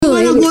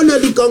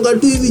alikanga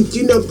tu hivi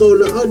chini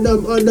akaona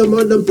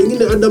Adam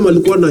pengine Adam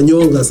alikuwa na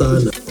nyonga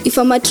sana. If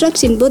I'm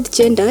attracting both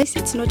genders,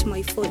 it's not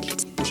my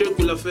fault.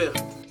 Mshekula fair.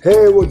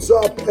 Hey, what's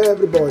up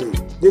everybody?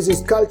 This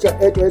is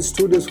Culture.8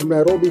 Studios from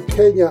Nairobi,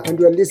 Kenya, and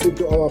you are listening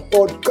to our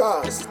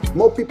podcast.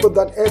 More people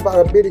than ever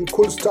are building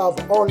cool stuff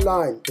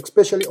online,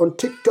 especially on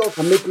TikTok,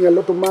 and making a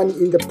lot of money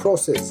in the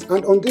process.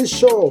 And on this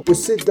show, we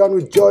sit down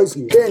with Joyce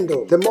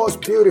Ngendo, the most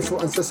beautiful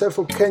and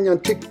successful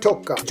Kenyan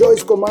TikToker.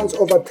 Joyce commands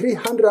over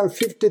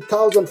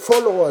 350,000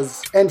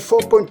 followers and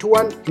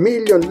 4.1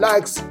 million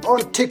likes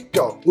on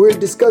TikTok. We will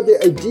discuss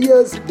the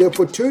ideas, the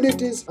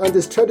opportunities, and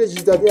the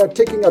strategies that they are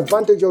taking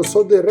advantage of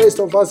so the rest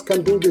of us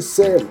can do the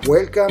same.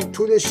 Welcome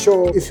to the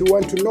show if you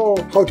want to know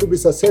how to be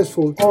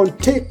successful on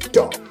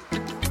TikTok.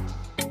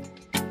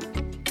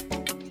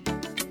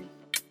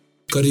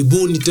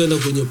 Karibuni tena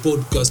kwenye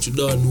podcast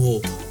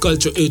Danuo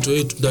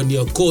Culture.8 ndani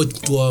ya coach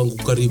mtu wangu.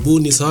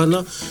 Karibuni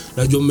sana.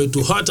 Najua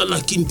mmetuhata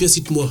lakini pia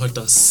si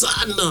tumewahata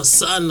sana.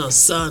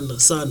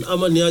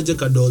 Ama ni aje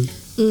Kadol?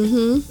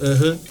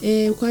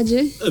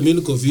 Kwaje? Mimi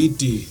niko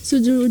viti.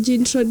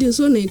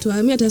 Introduce unaitwa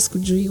mimi hata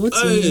sikujui.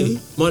 What's your name?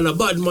 Mana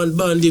Badman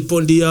Bandit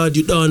Pondi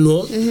Yard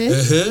Danuo.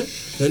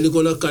 Na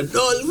niko na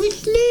Kadol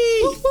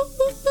Whitney.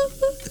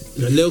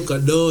 Na leo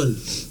Kadol.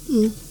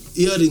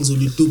 Earrings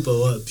ulitupa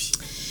wapi?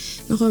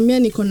 Nakwambia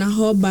niko na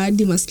hoba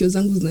hadi masikio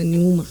zangu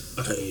zinaniuma.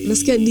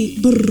 Nasikia di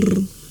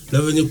brrr.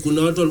 Na venye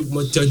kuna watu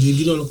walikuwa charge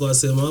wengine walikuwa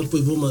wasema hapo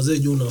hivyo mazee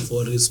juu na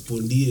for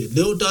respondie.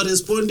 Leo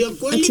utarespondia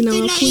kweli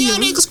bila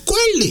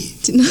kweli.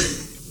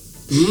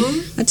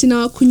 Atina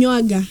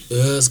wakunywaga.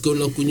 Yes,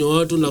 kuna kunywa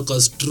watu na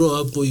kastro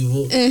hapo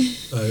hivyo.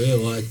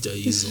 Wewe wacha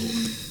hizo.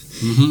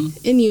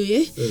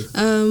 Anyway,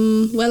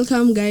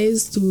 welcome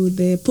guys to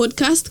the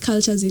podcast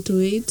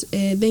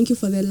Culture.8. Thank you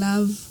for the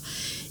love.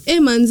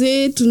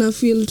 Manze tuna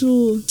feel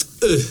too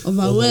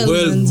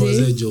overwhelmed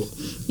manze.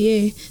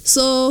 Yeah.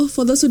 So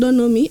for those who don't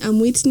know me, I'm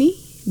Whitney,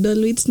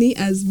 Doll Whitney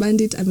as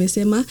Bandit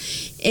amesema.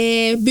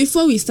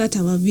 Before we start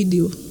our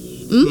video,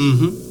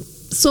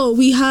 so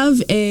we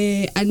have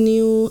a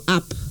new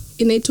app.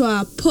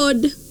 Inaitwa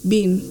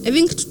Podbean. I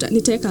think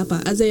nitaweka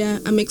hapa as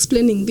I'm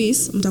explaining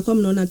this, mtakuwa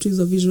mnaona tu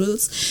hizo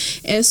visuals.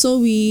 So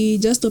we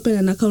just open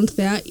an account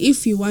there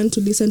if you want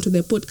to listen to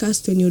the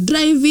podcast when you're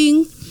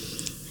driving.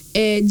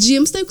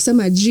 Gym, sitaki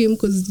kusema gym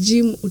because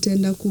gym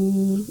utaenda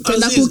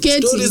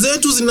kuketi. Stories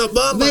zetu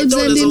zinabamba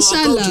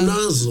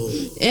tunazo.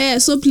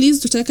 So please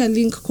tutaweka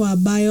link kwa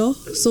bio,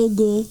 so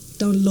go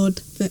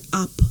download the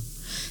app.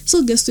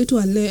 So guest wetu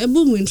wa leo,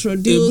 hebu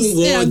muintroduce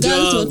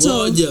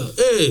ngoja.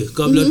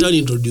 Kabla tani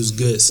introduce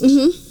guest.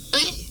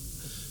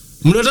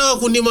 Mnataka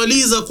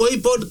kunimaliza kwa hii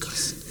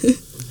podcast?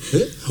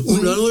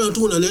 Unaona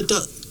tu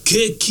unaleta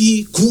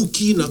keki,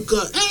 cookie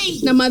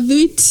na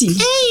madhuiti.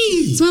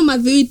 Sema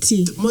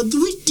madhuiti.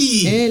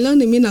 Leo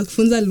ni mimi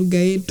nakufunza lugha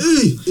yetu.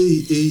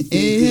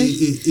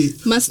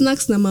 Ma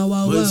snacks na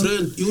mawawa. My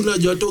friend,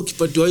 unajua hata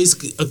ukipatiwa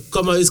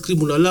kama ice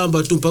cream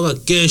unalamba tu mpaka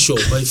kesho,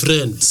 my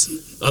friends.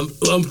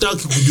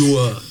 Amtaki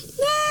kujua.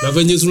 Na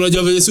venye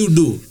unajua venye si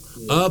udu.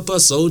 Hapa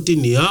sauti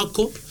ni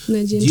yako,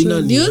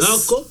 jina ni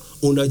yako,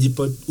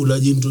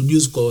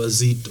 unajiintroduce kwa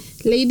wazito.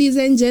 Ladies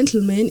and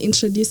gentlemen,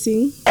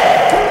 introducing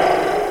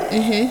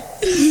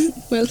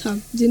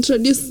welcome.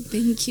 Introduce.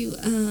 Thank you.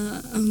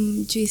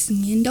 I'm Joyce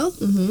Ngendo.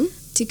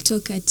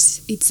 TikTok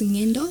at It's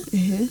Ngendo.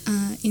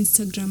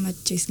 Instagram at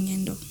Joyce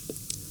Ngendo.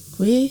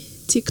 We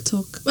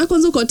TikTok. Wewe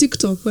kwanza uko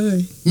TikTok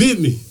wewe?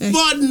 Mimi.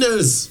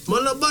 Badness.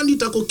 Maana bandi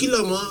tako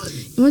kila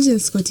mahali. Imagine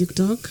siko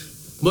TikTok.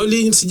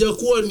 Mali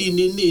sijakuwa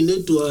ni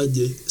netu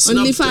aje.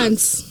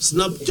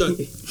 Snapchat.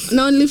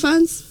 Na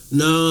OnlyFans?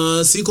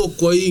 Na siko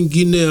kwa hii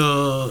nyingine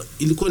ya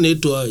ilikuwa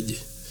netu aje.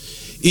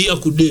 Hii ya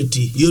kudeti,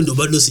 hiyo ndo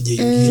bado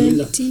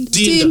sijaingia.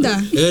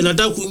 Tinder.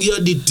 Nataka kuingia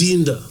hadi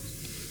Tinder.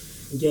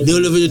 Ndio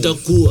level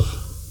nitakuwa.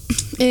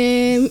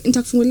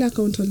 Nitakufungulia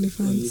account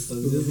OnlyFans.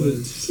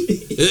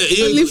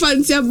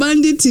 OnlyFans ya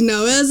Bandit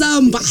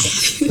inaweza mbaya.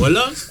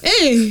 Wala?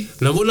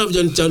 Na mbona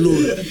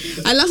mjanichanua?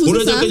 Alafu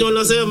unajua kwenye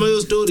wanasema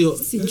hiyo story.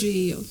 Sijui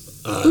hiyo.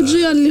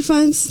 Ujui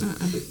OnlyFans?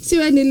 Si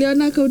wewe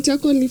niliona account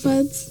yako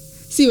OnlyFans?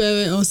 Si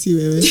wewe si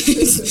wewe.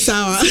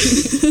 Sawa.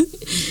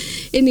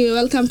 Anyway,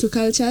 welcome to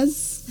Cultures.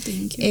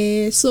 Thank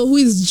you. So who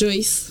is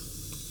Joyce?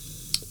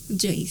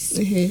 Joyce.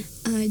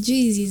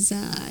 Joyce is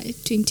a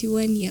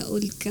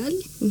 21-year-old girl,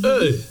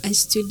 a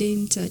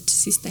student at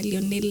Sister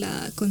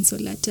Leonela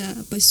Consolata,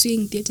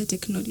 pursuing theater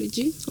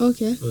technology.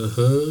 Okay.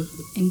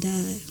 And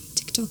a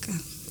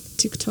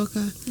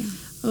TikToker. Yeah.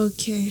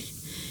 Okay.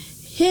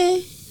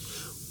 Hey.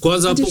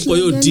 Kwanza hapo kwa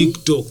hiyo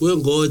TikTok, wewe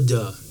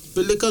ngoja.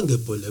 Pelekange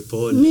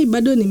pole. Mimi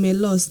bado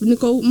nimelost.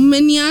 Niko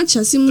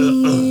mmeniacha si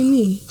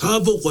nini?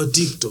 Hapo kwa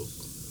TikTok.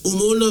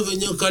 Umeona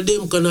venye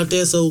kadem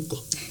kanatesa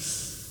huko?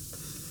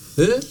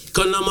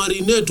 Kana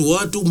marinate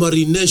watu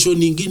marination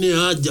nyingine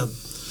ajabu.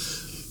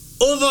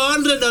 Over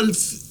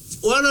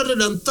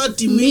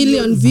 130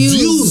 million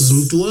views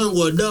mtu wangu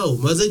wadau.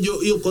 Mazejo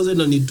hiyo kwanza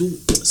inanitu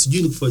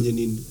sijui nikufanye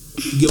nini.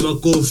 Pige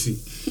makofi.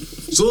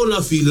 So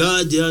na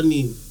filaje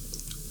yani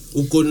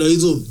uko na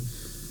hizo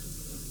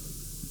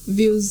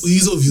views.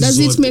 Does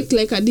it make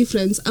like a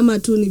difference ama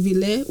tu ni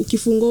vile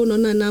ukifungua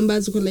unaona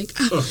numbers uko like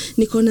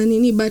niko na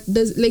nini, but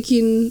does like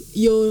in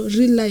your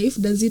real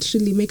life does it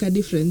really make a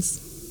difference?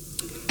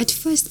 At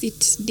first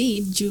it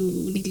did,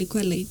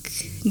 nilikuwa like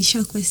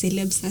nishakuwa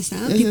celeb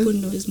sasa. People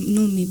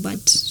know me,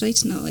 but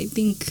right now I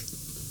think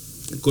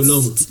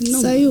Konomo.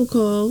 Sasa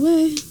yuko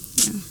we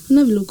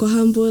na vile uko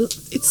humble,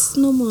 it's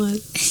normal.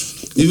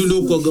 Even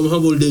though uko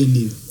humble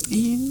daily.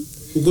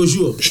 Uko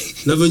sure?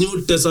 Na venye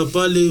utesa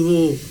pale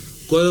hivyo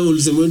kwa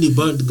ulisema ni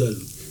bad girl.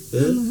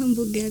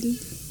 Humble girl.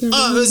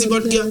 Wewe si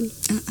bad girl.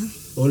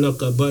 Ona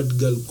ka bad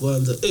girl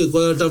kwanza.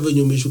 Kwa hata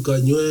venye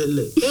umeshuka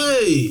nywele.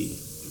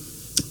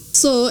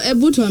 So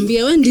ebu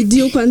tuambie, when did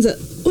you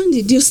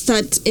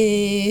start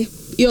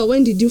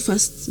when did you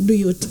first do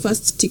your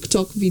first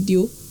TikTok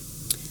video?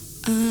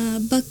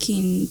 Back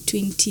in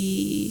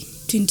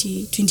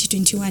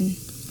 2021.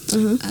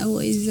 I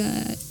was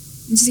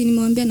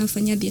nimewambia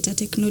nafanya theater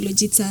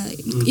technology.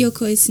 Hiyo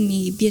course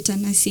ni theater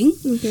nursing.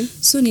 Okay.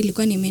 So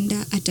nilikuwa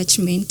nimeenda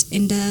attachment,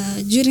 and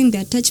during the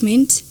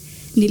attachment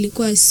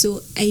nilikuwa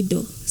so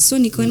idle. So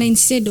nikaona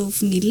instead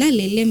of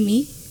nilale, let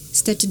me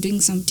start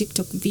doing some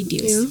TikTok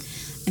videos. Yeah.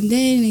 And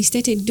then I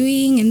started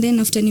doing, and then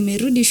after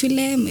nimerudi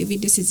shule my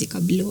videos zika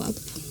blow up.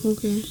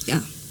 Okay.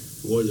 Yeah.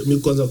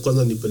 Mimi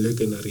kwanza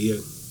nipeleke na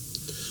Rien.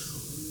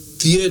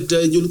 Theater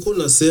ulikuwa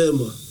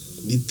unasema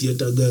ni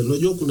theater gani?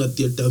 Unajua kuna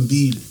theater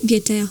mbili.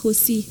 Theater ya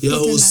Hosi. Ya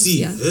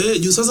Hosi.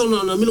 Juu sasa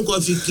unaona mimi niko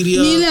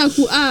afikiria ni ile ya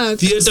kuact.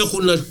 Theater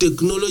kuna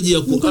technology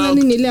ya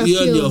kuact.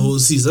 Ya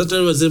Hosi. Sasa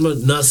tunasema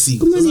nursing.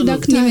 Sasa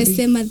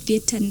tunasema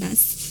theater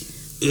nurse.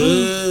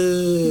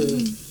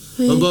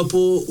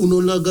 Ambapo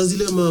unaona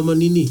zile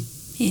manini?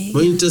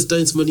 My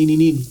intestines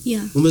manini?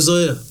 Yeah.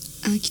 Umezoea?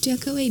 Kitu ya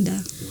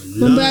kawaida.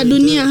 Mambo ya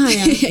dunia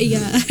haya.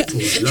 Yeah.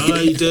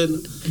 Wallahi tena.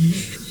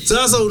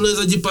 Sasa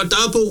unaweza jipata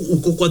hapo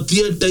uko kwa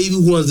theater hivi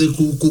uanze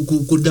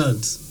ku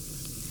dance.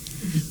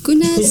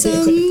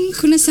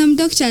 Kuna some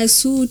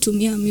doctors who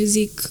tumia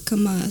music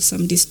kama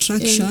some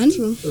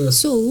distraction. Yeah,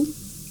 so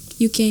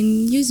you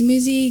can use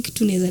music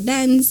to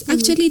dance.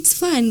 Actually it's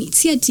fun.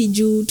 It's ati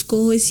juu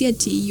tuko Hosi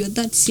ati you're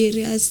that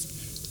serious.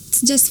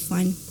 It's just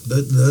fun.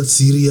 That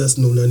serious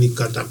na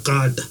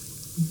unanikatakata.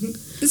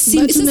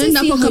 But unaenda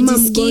hapo kama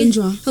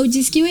mgonjwa.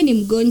 Haujisikiwe ni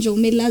mgonjwa,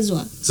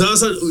 umelazwa.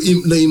 Sasa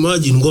na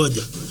imagine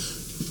ngoja.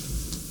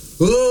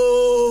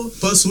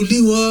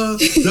 Pasuliwa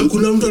na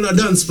kuna mtu ana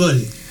dance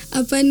pale.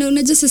 Hapana,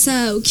 unajua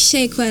sasa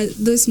ukishaikwa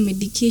those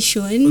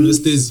medication.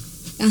 Anesthesia.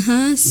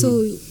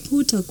 So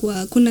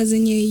hutakuwa, kuna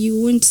zenye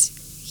you won't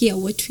hear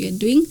what we are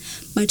doing,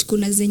 but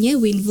kuna zenye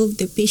we involve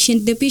the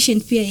patient. The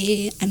patient pia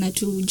yeye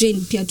anatu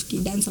join pia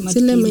tukidance ama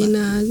tukiimba. Zile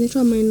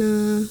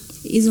maina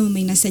hizo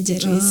maina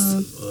surgeries.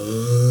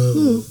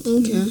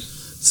 Okay.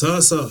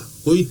 Sasa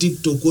kwa hii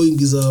TikTok kwa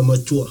ingiza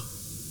machua.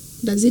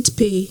 Does it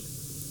pay?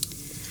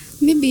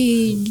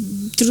 Maybe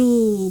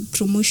through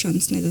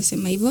promotions naweza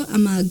sema hivyo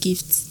ama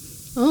gifts.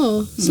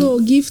 So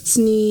gifts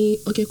ni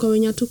okay kwa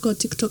wenye tuko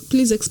TikTok,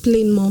 please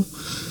explain more.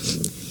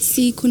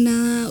 Si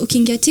kuna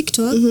ukiingia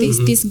TikTok there's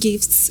these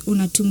gifts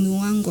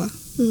unatumiwangwa.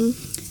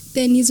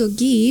 Then hizo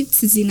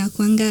gifts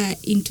zinakuanga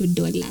into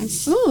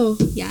dollars.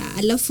 Yeah,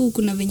 alafu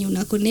kuna venye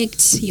una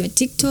connect your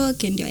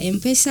TikTok and your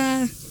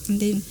M-Pesa, and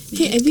then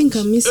I think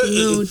I'm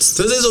missing out.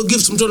 Sasa hizo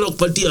gifts mtu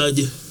anakupatia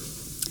aje?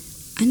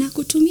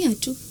 Anakutumia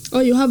tu.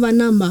 You have a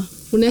number.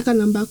 Unaweka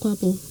namba yako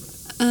hapo.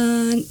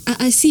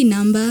 Si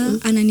number,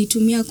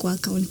 ananitumia kwa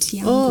account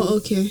yangu.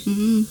 Okay.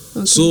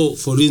 So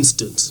for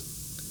instance,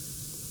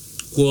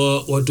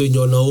 kwa watu wenye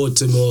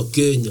watch wa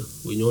Kenya,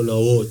 wenye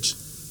watch,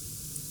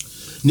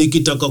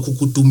 nikitaka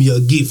kukutumia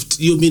gift,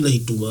 hiyo mimi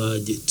naituma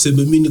aje?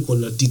 Tuseme mimi niko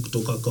na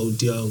TikTok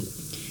account yangu.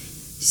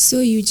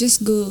 So you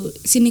just go,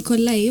 niko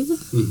live,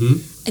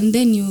 and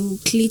then you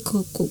click,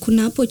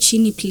 kuna hapo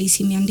chini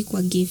place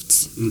imeandikwa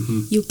gifts.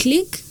 You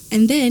click,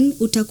 and then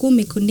utakuwa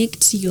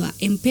umeconnect your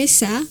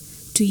M-Pesa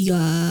to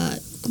your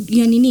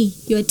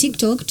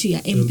TikTok to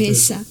your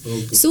M-Pesa.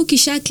 Okay. So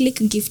ukisha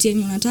click gift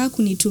yenye unataka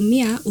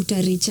kunitumia,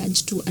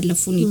 uta-recharge tu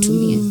alafu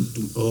nitumie.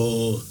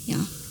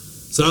 Yeah.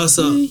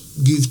 Sasa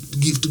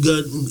gift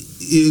gani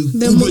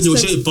kumbe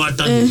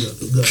ushaipata gani?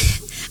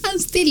 I'm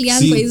still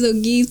young for hizo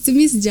gifts.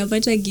 Mimi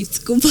sijapata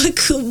gifts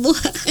kubwa.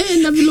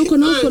 Na vile uko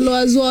na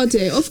followers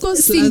wote. Of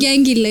course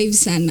singiangi live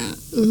sana.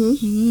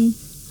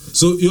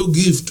 So your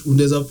gift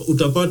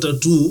utapata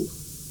tu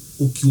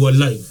ukiwa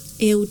live.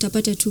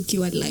 Utapata tu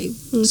ukiwa live.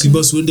 Okay. Si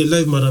basi uende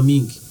live mara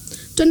mingi.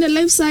 Tuende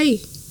live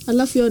sahi.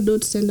 Alafu your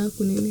dot senda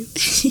kunini.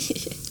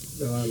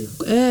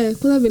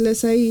 Kuna vile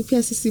sahi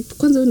pia sisi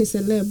kwanza huyu ni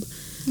celeb.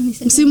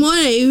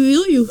 Msimuone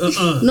huyu.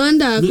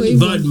 Naenda kwa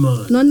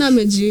hivyo. Naenda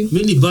ameji.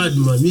 Mimi ni bad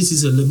man. Mimi si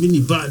celeb, mimi ni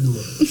bad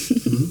man.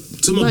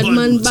 Sema bad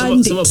man.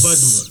 Sema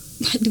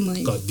bad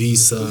man.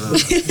 Kabisa.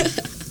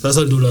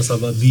 Sasa ndio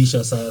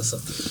unasababisha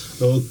sasa.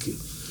 Okay.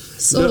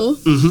 So,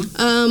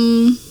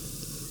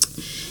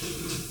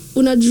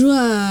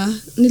 unajua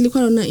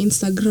nilikuwa naona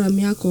Instagram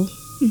yako.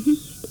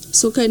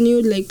 So can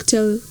you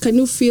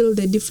feel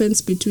the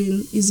difference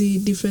between easy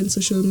different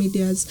social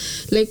medias?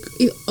 Like,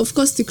 of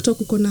course, TikTok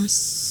uko na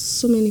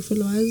so many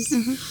followers.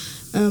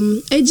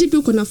 IG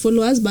uko na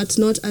followers, but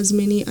not as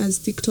many as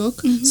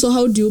TikTok. So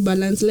how do you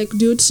balance? Like,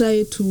 do you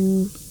try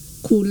to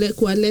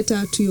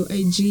kualeta to your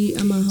IG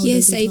ama how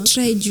yes, does it I work?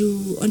 tried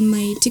you on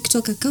my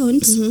TikTok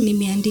account.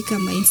 Nimeandika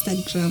my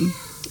Instagram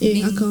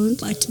account,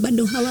 but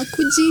bado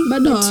hawakuji.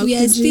 Bado we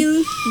are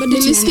still bado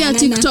nilisikia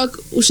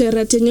TikTok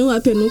usherati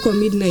happen huko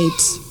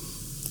midnight.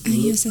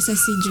 Hiyo sasa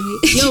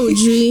sijui. Yo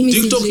ujui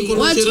TikTok iko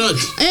na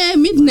usherati?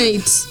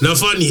 Midnight.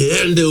 Nafaa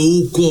niende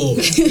huko.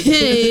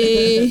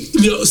 Hey.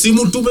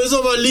 Simu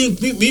tumeza ma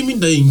link mimi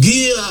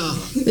naingia.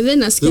 Then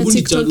nasikia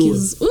TikTok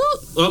is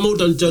ama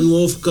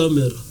utanichanua off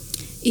camera.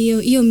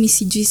 Hiyo mimi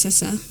sijui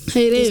sasa.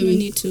 Hairewi. No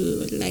need to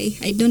lie.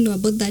 I don't know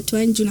about that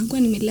one. Junakuwa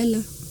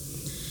nimelala.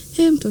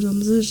 Mtoto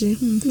mzuri.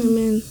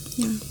 Amen.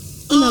 Yeah.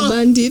 Una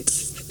bandit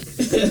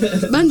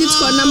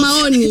kwa na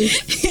maoni.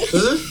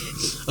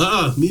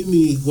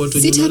 Mimi watu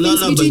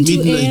wanalala by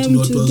midnight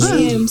not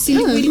was.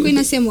 Ilikuwa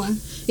inasemwa.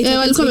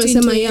 Walikuwa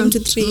wamesema AM to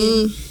 3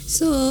 AM.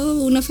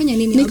 So unafanya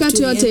nini?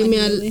 Nikati yote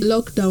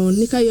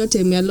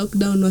ya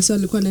lockdown wasi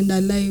walikuwa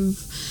naenda live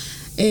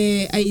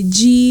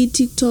IG,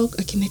 TikTok,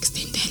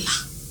 akinextendela.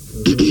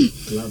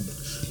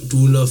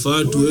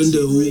 Tunafaa tuende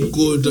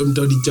huko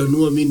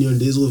mtanichanua mimi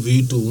niende hizo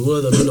vitu.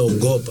 Mbona mimi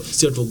naogopa?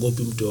 Si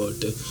atogopi mtu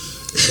yote.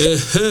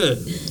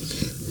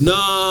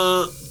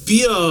 Na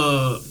pia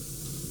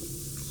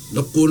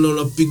nakuona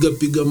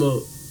unapiga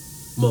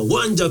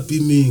mawanja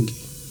mingi.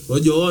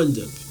 Unajua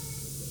wanja?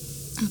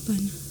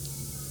 Hapana.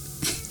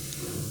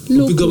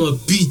 Piga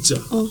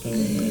mapicha.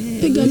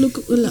 Piga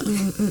look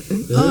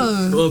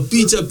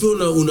mapicha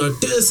pia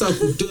unatesa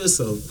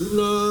kutesa.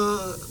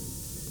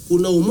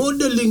 Kuna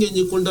modeling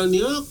yenye kwa ndani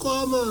yako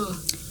ama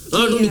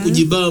tu ni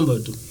kujibamba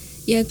tu.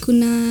 Yeah,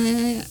 kuna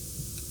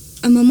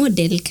I'm a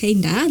model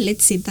kinda,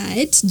 let's say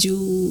that.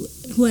 Juu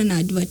huwa na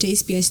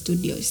advertise pia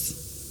studios.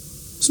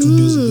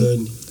 Studios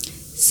gani?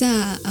 So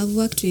I've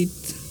worked with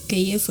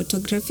KF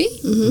photography.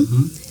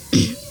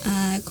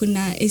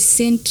 Kuna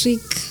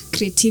eccentric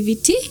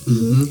creativity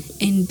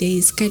and there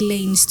is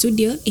Skyline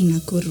studio in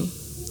Nakuru.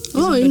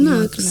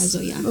 Inazo.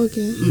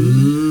 Okay.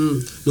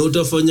 Na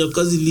utafanya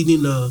kazi lini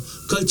na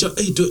Culture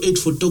 808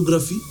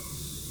 photography?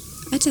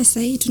 Hata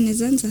sasa hii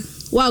tunaanza.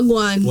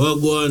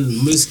 Wagwan,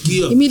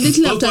 umesikia?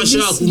 Immediately after Papa this.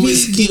 Shaq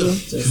umesikia?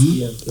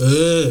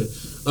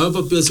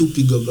 Hapa pia si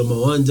upiga kama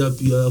wanja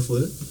pia alafu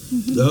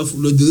alafu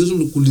unajua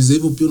nikuuliza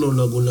hivyo pia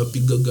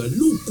unapiga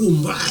luku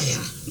mbaya.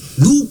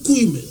 Luku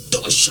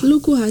imetosha.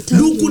 Luku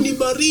hatari. Luku ni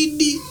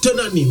baridi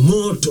tena ni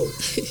moto.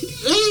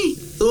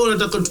 So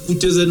unataka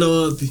tukucheze na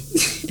wapi?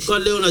 Kwa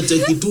leo na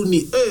cheki tu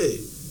ni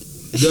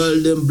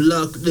girl them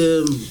black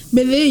them.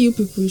 But there you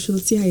people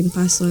should see her in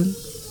person.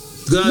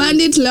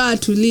 Bandit leo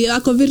atulia,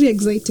 ako very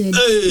excited.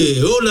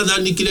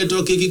 Unadhani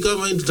kileto keki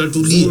kama hii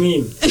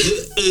tutatulia?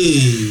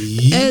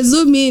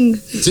 Zoom in.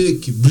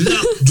 Cheki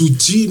black juu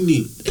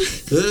chini.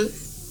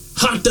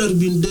 Hata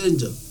been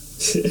danger.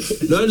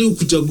 Nani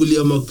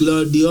ukuchagulia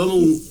makladi ama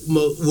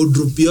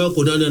wardrobe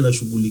yako nani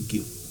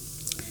anashughulikia?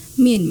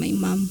 Me and my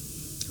mom.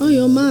 Oh,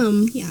 your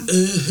mom? Yeah.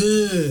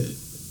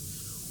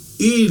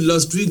 Hii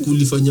last week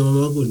ulifanya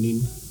mama yako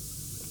nini?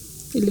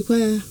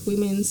 Ilikuwa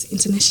Women's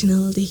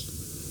International Day.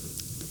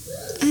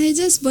 I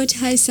just bought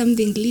her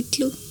something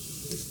little.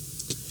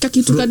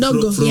 Kakitu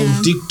kadogo.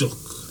 From TikTok.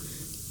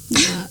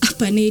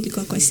 Hapana,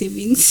 ilikuwa kwa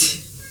savings.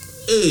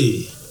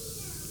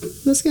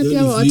 Nasikia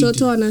pia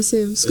watoto wana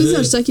save. Sikuzi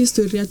hatutaki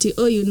story ati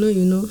you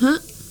know.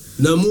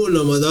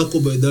 Namuona madhako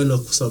baidana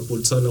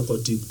kusupport sana kwa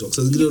TikTok.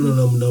 Sasa zingine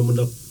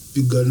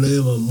mnapiga naye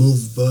ma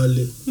move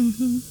pale.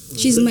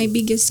 She's my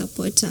biggest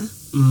supporter.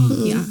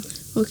 Yeah.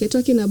 Okay,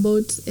 talking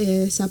about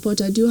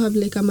supporter, do you have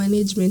like a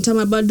management?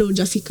 Ama bado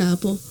hujafika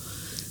hapo?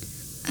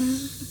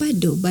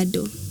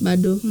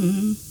 Bado.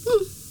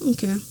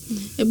 Okay.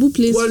 Ebu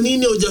please. Kwa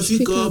nini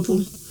hujafika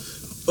hapo?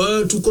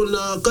 Tuko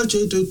na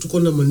Culture 808, tuko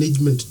na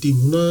management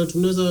team.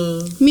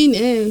 Tunaweza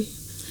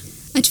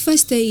At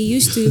first I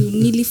used to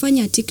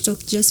nilifanya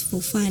TikTok just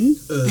for fun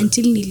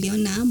until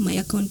niliona my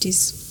account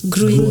is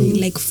growing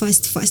like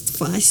fast.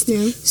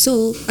 Yeah.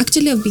 So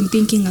actually I've been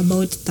thinking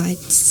about that.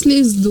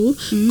 Please do,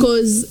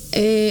 because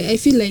I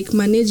feel like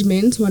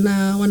management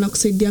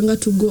wanakusaidianga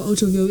to go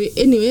out of your way.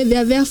 Anyway, they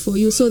are there for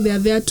you, so they are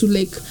there to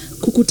like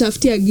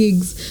kukutafutia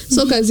gigs.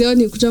 So kazi yao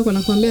ni kutoka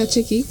wanakuambia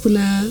cheki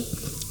kuna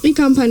hii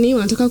company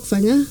wanataka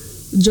kufanya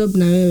job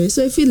na wewe.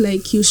 So I feel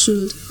like you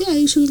should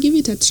give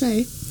it a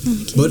try.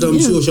 Okay. But I'm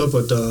sure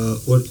ushapata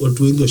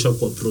watu wengi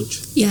washaku approach.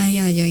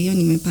 Yeah,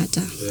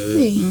 nimepata.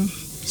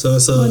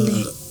 Sasa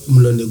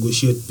mna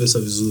negotiate pesa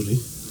vizuri.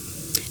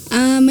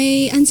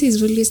 My answer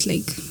is always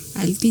like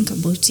I'll think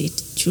about it.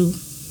 True.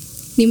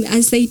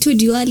 As I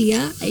told you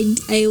earlier,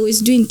 I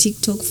was doing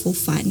TikTok for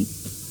fun.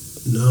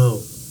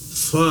 Now,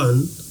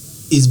 fun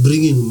is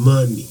bringing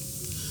money.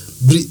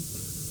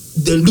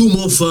 Then do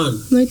more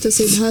fun. Not to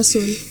say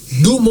hustle.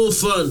 Do more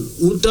fun.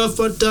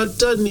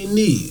 Utapata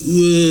nini?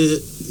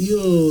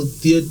 hiyo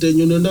theater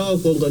yenye unaenda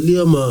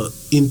kuangalia ma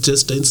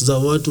intestines za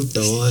watu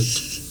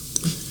tawatu.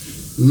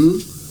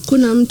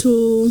 Kuna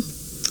mtu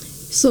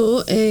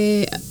so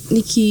I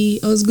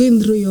was going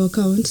through your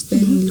account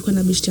then nilikuwa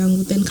na bishti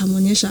yangu then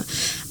kamonyesha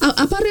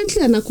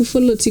apparently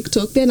anakufollow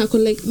TikTok then ako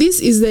like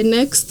this is the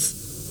next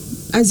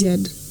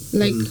Aziad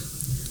like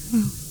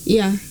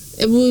yeah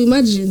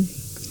imagine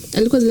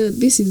alikuwa like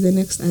this is the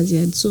next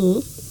Aziad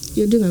so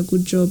you're doing a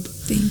good job.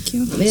 Thank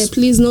you.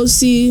 Please no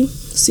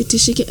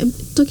sitishike.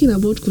 Talking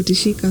about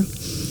kutishika,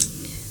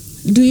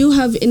 do you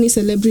have any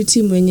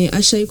celebrity mwenye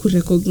ashai ku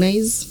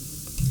recognize?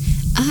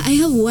 I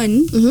have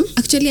one.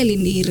 Actually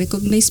alini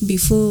recognize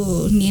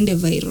before niende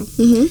viral.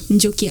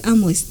 Njoki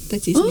Amos,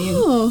 that's his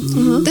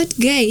name. That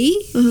guy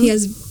he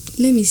has,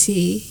 let me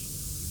say,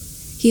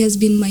 he has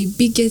been my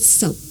biggest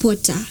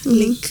supporter.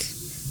 Like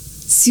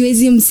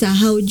siwezi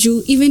msahau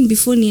juu even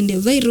before niende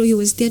viral he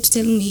was there to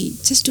tell me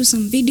just do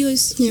some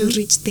videos, you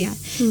reach there.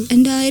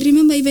 And I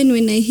remember even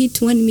when I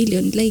hit 1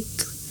 million,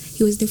 like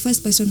he was the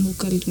first person who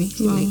called me.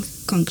 Like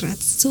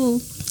congrats.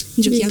 So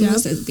Njoki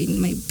Amos has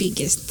been my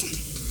biggest.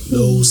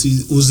 No,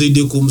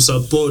 uzidi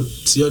kumsupport,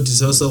 si ati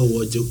sasa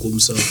uache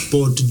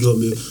kumsupport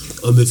juu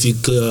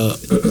amefika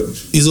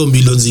hizo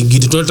milioni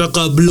zingine.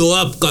 Tunataka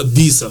blow up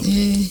kabisa.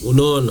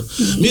 Unaona?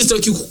 Mimi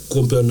sitaki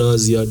kucompare na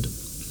Aziad.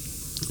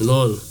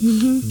 Unaona?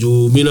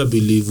 Juu mimi na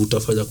believe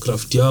utafanya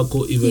craft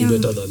yako even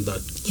better than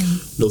that.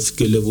 Na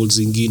ufike levels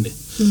zingine.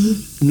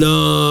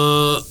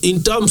 Na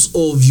in terms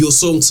of your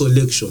song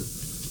selection,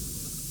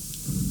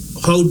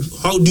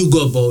 how do you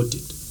go about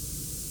it?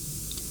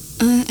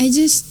 I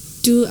just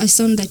do a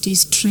song that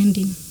is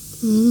trending.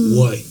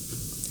 Why?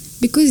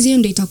 Because hiyo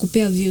ndio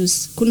itakupea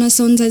views. Kuna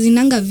songs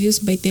zinanga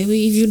views by the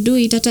way. If you do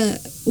it hata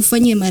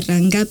ufanye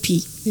mara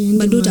ngapi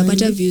bado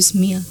utapata views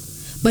 100.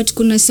 But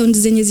kuna songs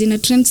zenye zina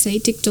trend sa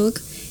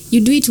TikTok,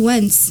 you do it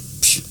once,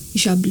 you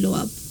shall blow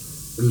up.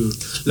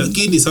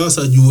 Lakini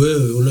sasa juu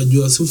wewe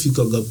unajua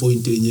sifikaga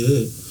point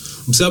yenye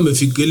msema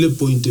amefika ile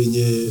point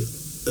yenye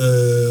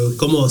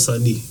kama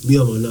wasanii mimi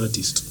am an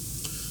artist.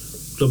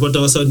 Utapata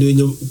wasanii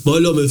wenye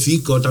wale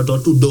wamefika watatoa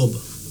tu doba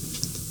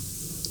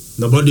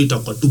na bado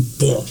itakuwa tu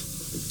poa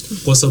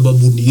kwa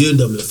sababu ni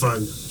yenda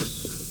amefanya.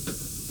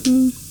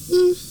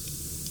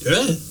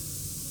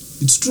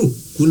 It's true.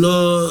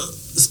 Kuna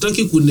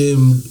sitaki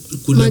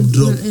kuna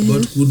drop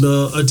but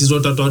kuna artists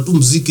watatoa tu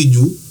muziki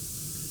juu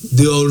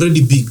they are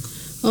already big.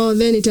 Oh,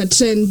 then it a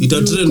trend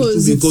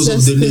because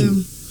of the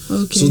name.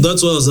 Okay. So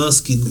that's why I was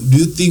asking, do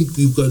you think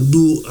you can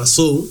do a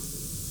song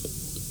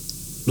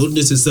not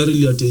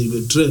necessarily at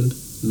a trend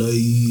na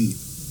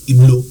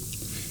blow?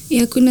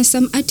 Yeah, kuna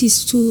some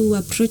artists who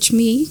approach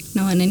me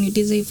na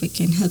wananiuliza if I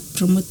can help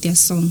promote their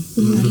song.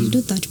 I'll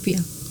do that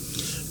pia.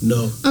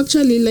 No.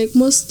 Actually like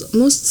most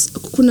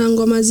kuna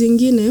ngoma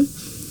zingine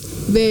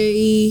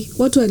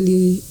watu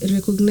wali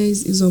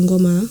recognize hizo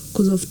ngoma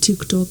because of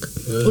TikTok.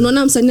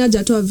 Unaona msanii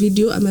hajatoa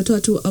video,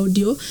 ametoa tu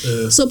audio.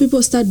 So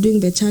people start doing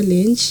the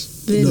challenge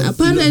then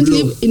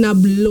apparently in a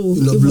blow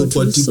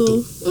kwa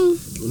TikTok.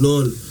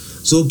 Unaona?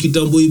 So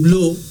kitambo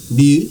iblow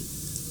ni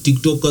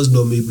TikTokers ndio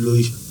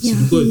wameiblowisha.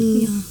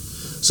 Yeah.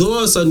 So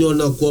wasa ni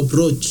wana ku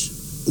approach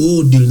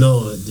deal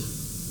now aje.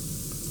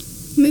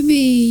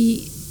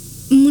 Maybe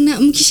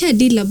mkisha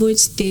deal about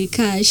the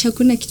cash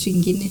hakuna kitu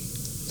kingine.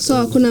 So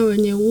hakuna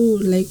wenye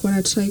like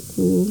wana try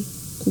ku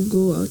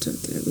go out of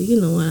there, you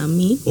know what I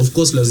mean? Of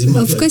course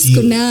lazima. Of course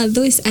kuna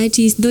those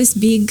artists, those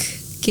big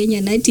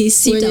Kenyan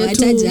artists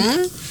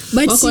sitawataja,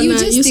 but you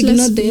just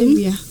ignore them.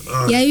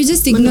 Yeah, you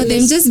just ignore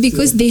them just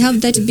because they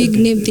have that big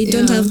name, they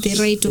don't have the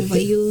right over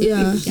you.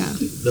 Yeah.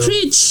 No.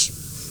 Preach.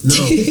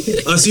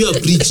 No, as you are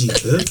preaching,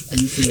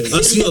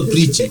 as you are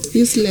preaching.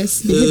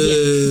 Useless.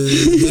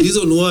 The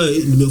reason why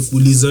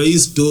nimekuuliza hii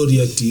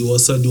story ati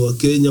wasanii wa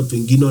Kenya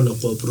pengine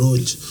wanaku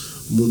approach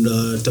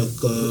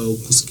mnataka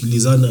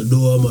kusikilizana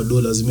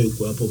ama lazima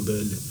iko hapo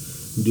mbele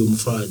ndio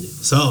mfanye.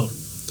 Sawa.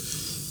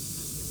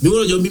 Mimi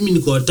unajua mimi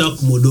niko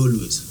attack mode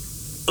always.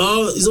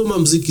 Hizo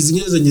muziki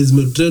zingine zenye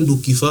zimetrend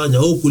ukifanya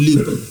au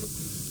kulipa.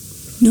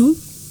 No.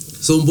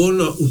 So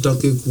mbona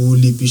utake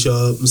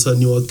kulipisha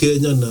msanii wa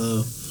Kenya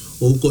na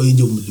huko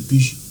nje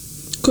umlipishi?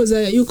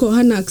 Because yuko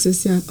hana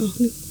access ya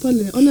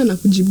pale ona na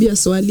kujibia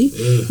swali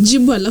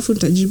jibu alafu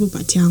nitajibu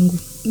pati yangu.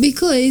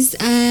 Because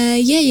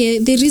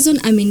the reason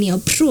I'm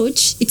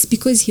approach it's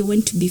because he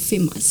want to be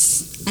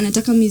famous.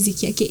 Anataka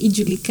music yake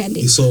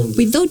ijulikane.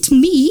 Without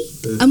me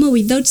ama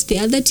without the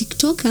other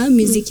TikToker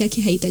music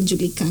yake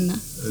haitajulikana.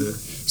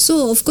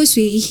 So of course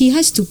he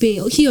has to pay,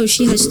 he or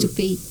she has to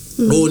pay.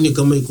 Ni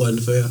kama iko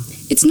unfair.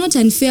 It's not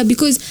unfair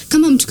because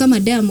kama mtu kama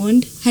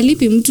Diamond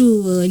halipi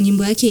mtu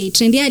nyimbo yake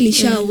trend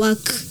alisha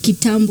work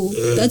kitambo.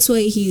 That's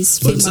why he is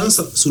famous. But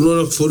sasa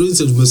unaona for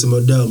instance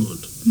umesema Diamond.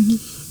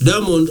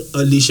 Diamond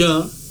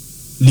alisha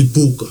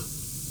lipuka.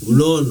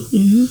 Unaona?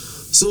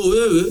 So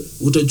wewe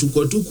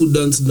utachukua tu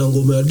kudance na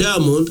ngoma ya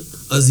Diamond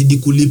azidi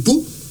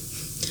kulipu.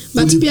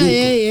 But pia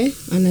yeye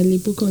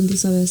analipuka on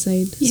this other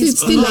side. Yes, so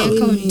it's still a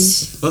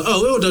account.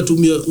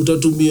 Wewe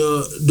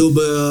utatumia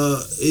doba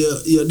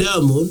ya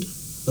Diamond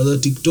as a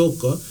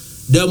TikToker,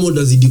 Diamond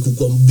azidi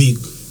kukua big.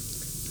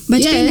 But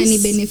Yes. pia inani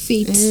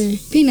benefit.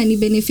 Pia inani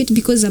benefit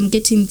because I'm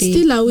getting the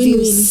Still a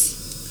win-win. views.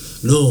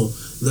 No,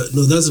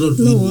 that's not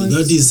win-win.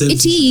 That is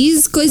It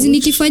is cause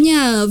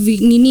nikifanya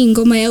nini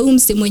ngoma ya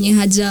umse mwenye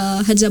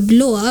haja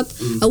blow up,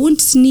 I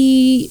won't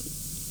ni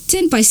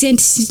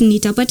 10%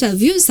 nitapata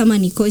views ama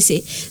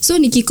nikose. So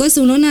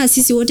nikikosa unaona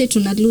sisi wote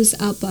tuna lose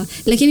hapa.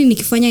 Lakini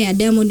nikifanya ya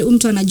Diamond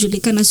mtu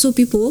anajulikana, so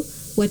people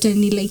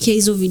watani like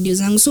hizo video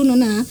zangu. So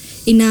unaona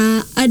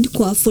ina add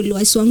kwa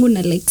followers wangu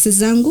na likes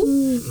zangu.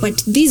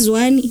 But this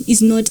one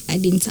is not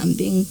adding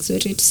something. So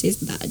it says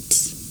that.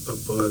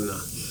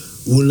 Hapana.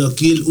 Una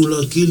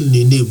kill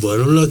nini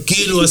bwana? Una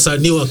kill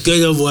wasanii wa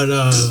Kenya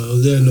bwana.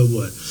 Ngendo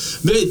bwana.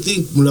 I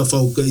think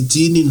mnafaa ukae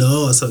chini na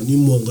hao wasanii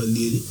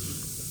muangalie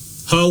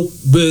how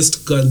best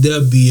can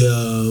there be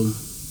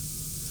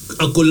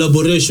a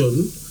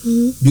collaboration,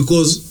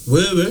 because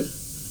wewe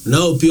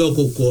nao pia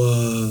uko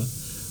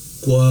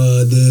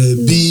kwa the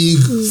big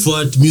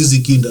fat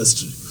music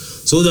industry,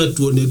 so that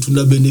when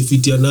tuna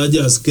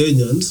benefitianaje as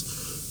Kenyans,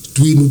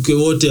 tuinuke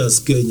wote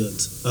as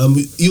Kenyans.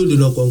 Hiyo ndio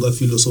nakuanga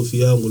philosophy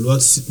yangu,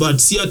 but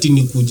si ati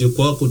nikuje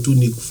kwako tu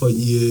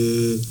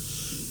nikufanyie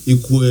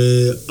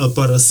ikue a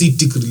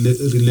parasitic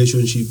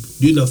relationship.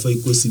 Ndio inafaa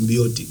ikuwe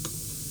symbiotic.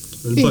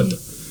 Unapata?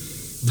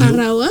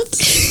 Para what?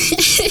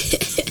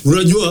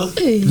 Unajua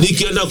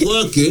nikienda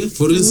kwake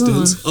for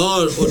instance,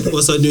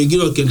 wasanii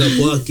wengine wakienda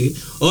kwake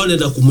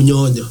wanaenda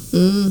kumnyonya.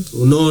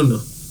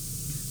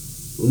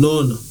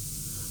 Unaona?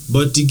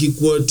 But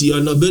ikikuwa ati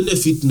ana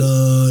benefit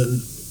na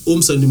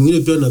msanii mwingine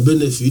pia ana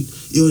benefit,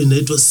 hiyo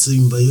inaitwa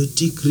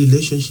symbiotic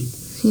relationship.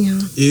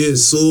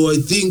 Yes, so I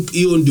think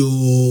hiyo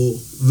ndio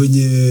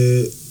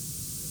venye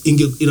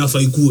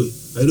inafaa ikue.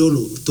 I don't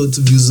know,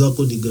 thoughts, views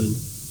zako ni gani?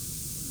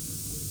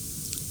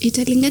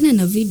 Italingana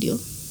na video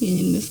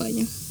yenye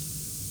nimefanya.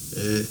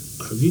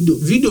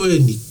 Video wewe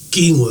ni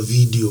king wa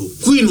video,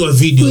 queen wa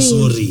video.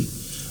 Sorry,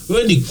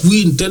 wewe ni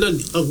queen tena.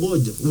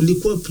 Ngoja,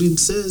 ulikuwa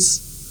princess,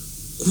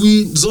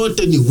 queen,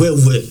 zote ni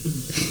wewe.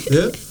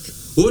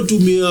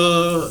 Utumia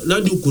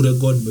nani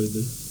ukurecord by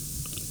the?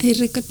 I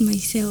record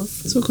myself.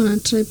 So kuna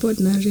tripod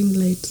na ring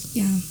light.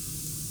 Yeah.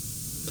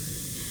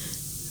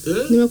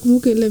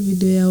 Nimekumbuka ile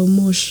video ya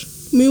Omosh.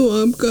 Mimi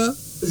waamka.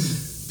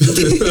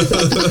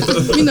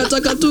 Mimi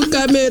nataka tu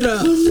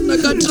kamera na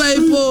ka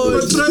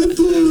tripod.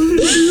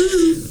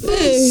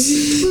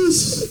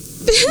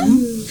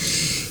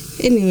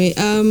 Anyway,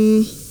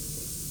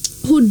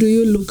 who do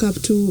you look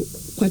up to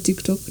kwa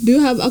TikTok? Do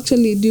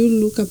you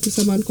look up to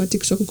someone kwa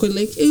TikTok uko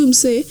like, you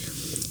say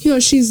he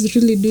or she is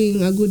really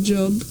doing a good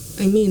job?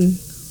 I mean,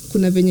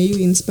 kuna venye you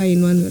inspire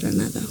in one or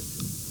another.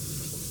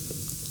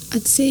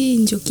 I'd say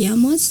Njoki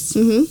Amos.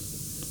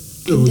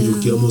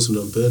 Njoki Amos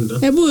unampenda?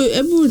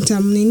 Ebu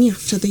tamnini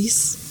after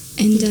this.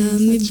 And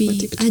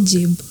maybe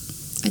Ajib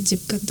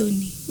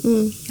Kadoni.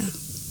 Yeah.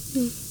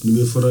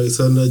 Nimefurahi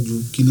sana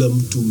juu kila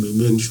mtu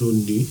umemention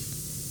ni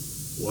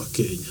wa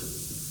Kenya.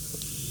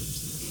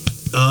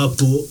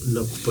 Hapo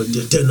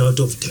nakupatia 10 out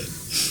of 10.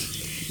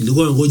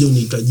 Nilikuwa ngoja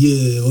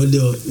unitajie wale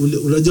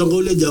unajua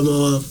ule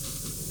jamaa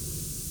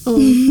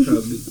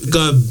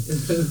Gab.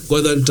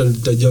 Kwanza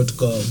nitatajia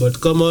tuka, but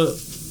kama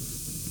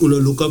una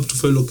look up to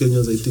fellow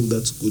Kenyans, I think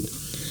that's good.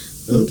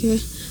 Okay.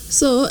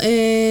 So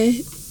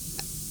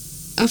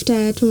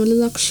after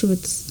tumaliza kushoot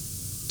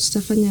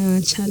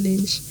tutafanya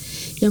challenge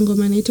ya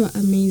ngoma inaitwa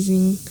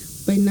Amazing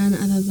by none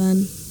other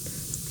than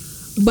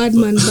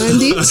Badman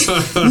Bandit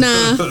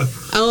na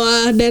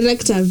our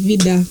director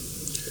Vida.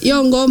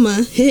 Yo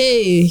ngoma,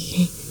 hey,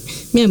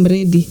 me I'm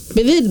ready.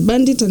 But then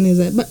Bandit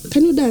anaweza,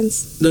 can you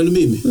dance? Na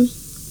mimi?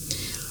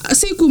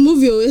 Siku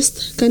move your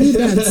waist, can you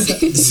dance?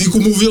 Siku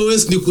move your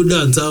waist ni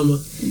kudance ama?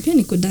 Pia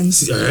ni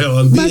kudance.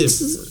 Waambie.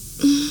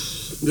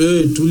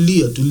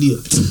 Tulia.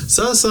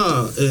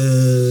 Sasa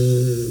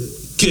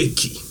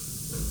keki.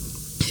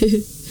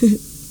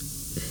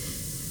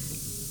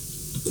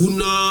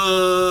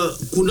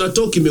 Kuna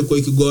talk imekuwa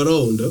ikigo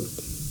around.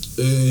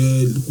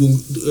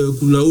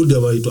 Kuna uda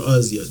waitwa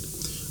Aziad.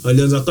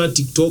 Alianza kama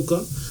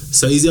TikToker,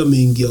 saizi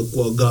ameingia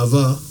kwa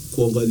gava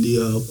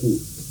kuangalia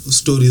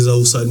stories za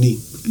usanii.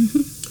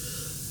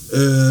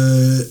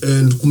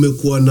 And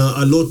kumekuwa na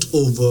a lot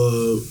of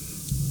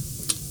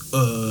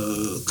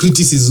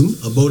criticism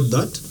about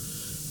that,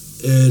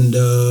 and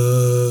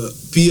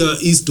pia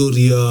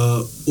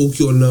historia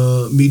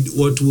ukiona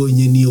watu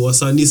wenye ni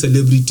wasanii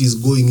celebrities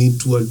going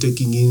into and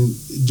taking in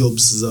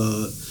jobs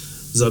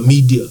za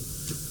media.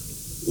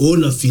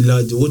 Ona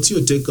filaje, what's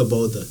your take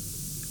about that?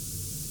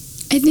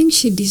 I think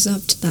she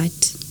deserved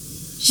that.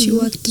 She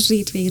worked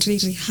really,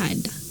 really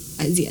hard,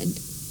 Aziad.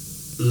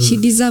 She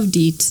deserved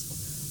it.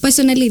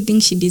 Personally, I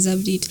think she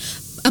deserved it.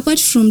 Apart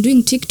from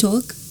doing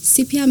TikTok,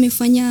 si pia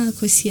amefanya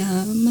kosi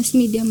ya mass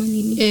media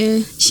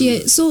manini.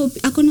 So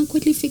akona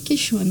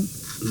qualification.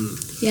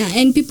 Yeah,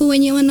 and people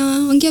wenye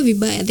wanaongea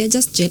vibaya, they're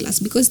just jealous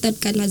because that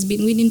girl has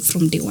been winning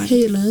from day one.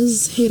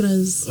 Haters.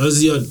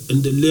 Aziad,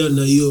 endelea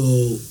na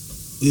hiyo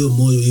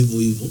moyo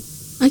hivyo.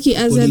 Aki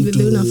Aziad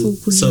bebe unafaa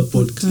kuja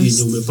support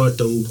yenye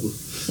umepata huko.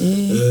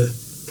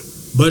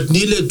 But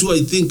nile tu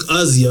I think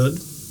Aziad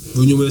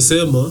venye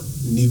umesema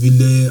ni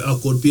vile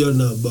ako pia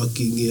na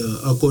backing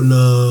ya ako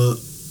na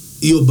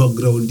hiyo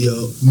background ya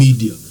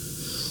media.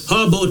 How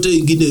about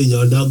ingine yenye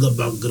anaga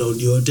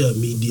background yote ya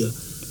media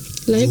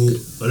Like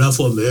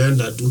alafu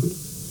ameenda tu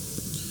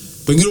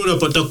pengine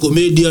unapata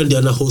comedian ndiye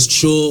ana host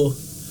show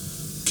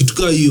kitu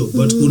kama hiyo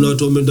but kuna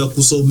watu wameenda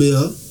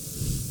kusomea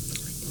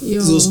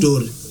hizo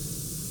story.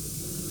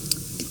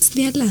 It's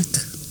their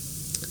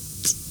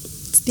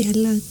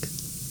luck.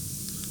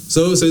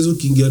 So sasa hizo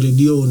ukiingia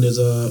radio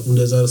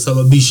unaweza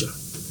sababisha.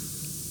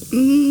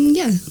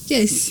 Yeah,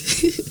 yes.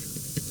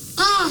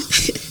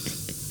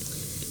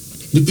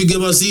 Nipige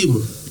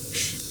masimu.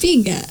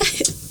 Piga.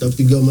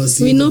 Tapiga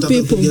masimu. We know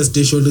people. Tapiga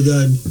station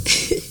gani?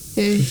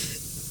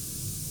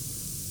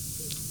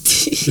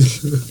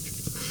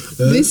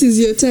 This is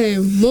your time.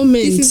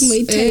 Moment. This is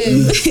my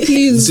time.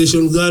 Please.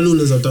 Station gani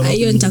unaweza taka?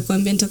 Hiyo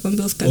nitakwambia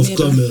off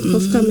camera.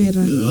 Off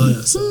camera.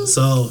 Haya,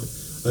 sawa.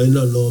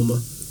 Haina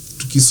noma.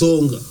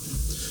 Tukisonga.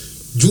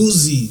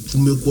 Juzi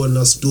tumekuwa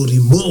na story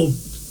mob.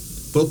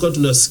 Paka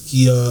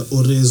tunasikia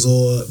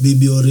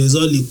Bibi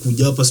Orezo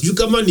alikuja hapa. Sijui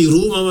kama ni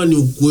rumor ama ni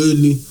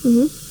ukweli.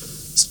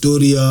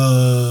 Story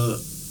ya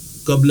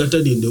kabla hata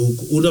niende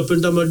huko.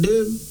 Unapenda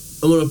madem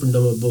ama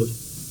unapenda maboy?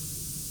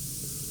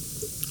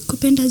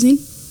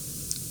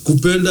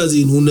 Kupenda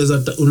zin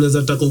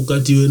unaweza taka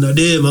ukatiwe na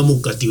dem ama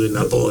ukatiwe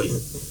na boy.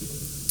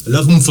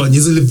 Alafu mfanye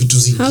zile vitu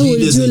zingine. How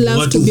would you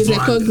love to be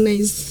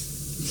recognized?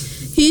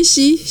 He,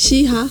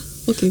 she, her.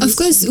 Okay. Of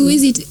course, who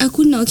is it?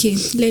 Akuna, okay,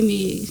 let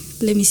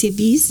me say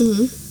this.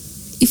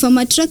 If I'm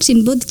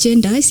attracting both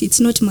genders, it's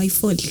not my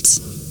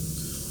fault.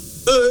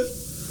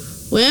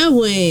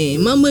 Wewe,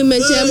 mambo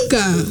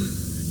imechemka.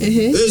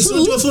 It's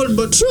not your fault,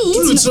 but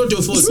true. It's not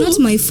your fault. It's not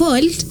my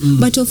fault,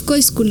 but of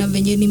course kuna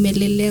venye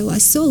nimelelewa,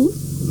 so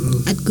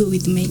I'd go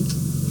with men.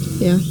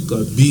 Yeah.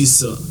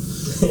 Kabisa.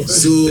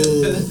 So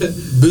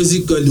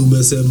basically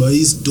umesema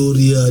hii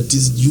story ati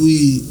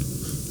sijui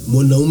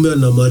mwanaume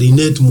ana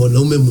marinate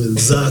mwanaume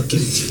mwenzake.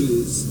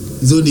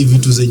 Hizo ni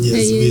vitu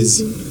zenye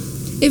ziwezi.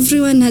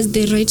 Everyone has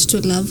the right to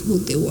love who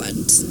they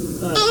want.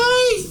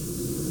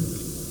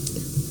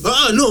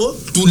 No,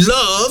 to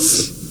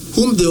love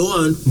whom they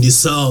want ni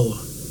sawa.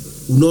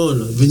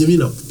 Unaona venye mimi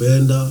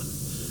nakupenda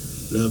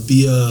na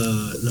pia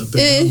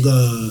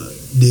napenda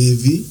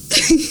Devi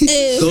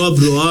kama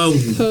bro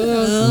wangu.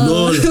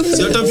 Unaona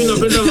si hata mimi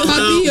napenda mama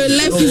yangu. Happy your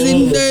life is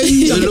in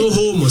danger. No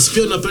homo,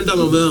 pia napenda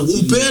mama yangu.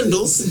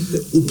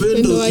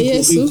 Upendo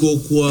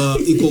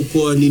iko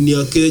kwa nini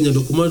ya Kenya,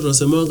 ndio kwa maana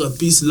tunasemanga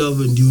peace,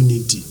 love and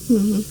unity.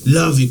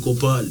 Love iko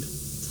pale.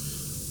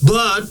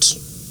 But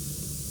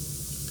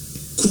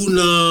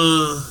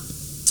kuna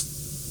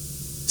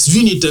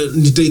sijui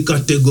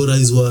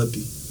nita-categorize wapi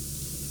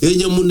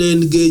yenye muna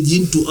engage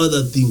into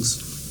other things.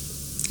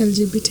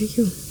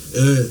 LGBTQ.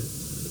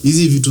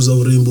 Hizi vitu za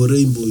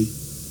rainbow.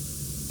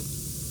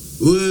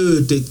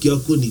 Wewe take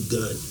yako ni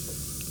gani?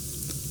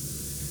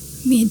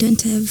 Me,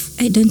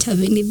 I don't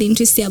have anything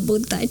to say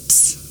about that.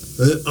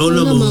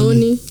 Hauna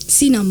maoni.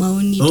 Sina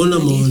maoni. Hauna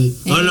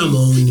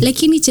maoni.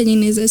 Lakini chenye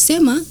naweza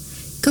sema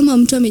kama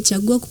mtu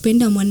amechagua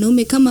kupenda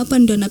mwanaume kama hapa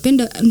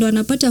ndo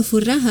anapata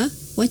furaha,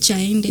 wacha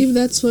aende. If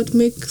that's what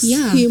makes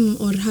him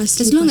or her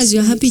happy. As long as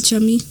you're happy,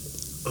 chami.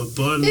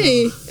 Hapana.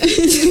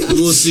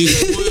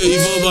 Usikue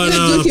hivyo bana.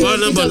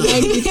 Hapana bana.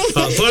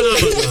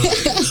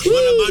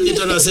 Wala bandi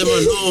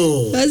tunasema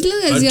no. As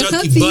long as you're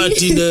happy.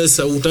 Battiness,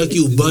 utaki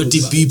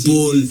ubati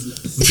people.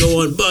 We don't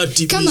want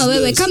bati.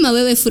 Kama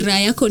wewe furaha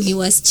yako ni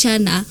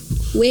wasichana,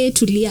 wewe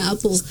tulia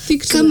hapo.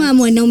 Kama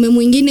mwanaume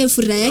mwingine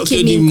furaha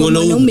yake ni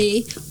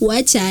mwanaume,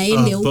 wacha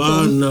aende huko.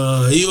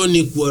 Hapana, hiyo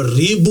ni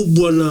kuharibu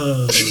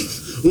bwana.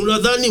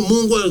 Unadhani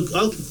Mungu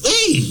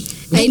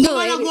I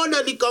know. God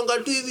alikanga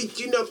tu hivi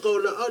chini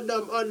akaona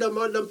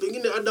Adam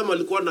pengine Adam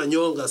alikuwa na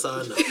nyonga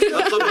sana.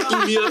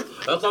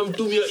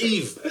 Akamtumia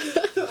Eve.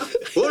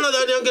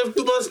 Unadhani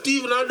angemtuma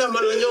Steve na Adam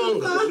ana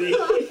nyonga?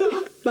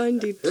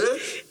 Bandit.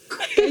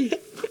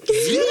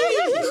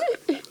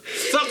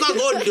 Saka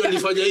God ndio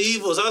alifanya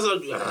hivyo. Sasa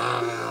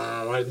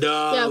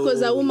wadau. Yeah,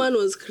 because a woman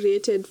was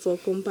created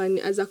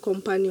as a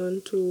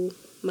companion to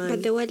man.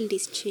 But the world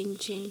is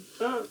changing.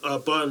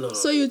 Hapana.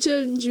 So you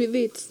change with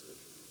it?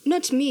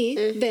 Not me,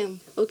 them.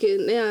 Okay,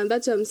 yeah,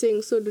 that's what I'm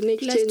saying. So do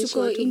next change to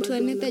go into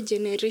another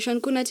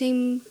generation. Kuna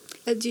time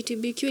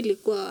LGBTQ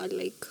ilikuwa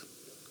like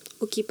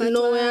ukipata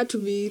nowhere to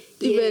be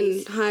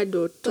even heard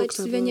or talked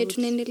about. Venye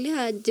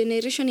tunaendelea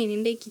generation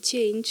inaenda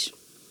ikichange.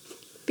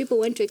 People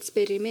want to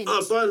experiment.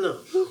 Hapana.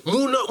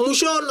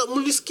 Mshaona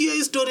mlisikia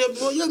historia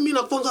moja mimi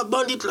nakwanga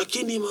bandit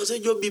lakini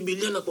mazejo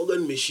Biblia nakwanga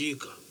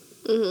nimeshika.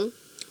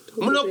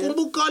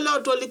 Mnakumbuka wale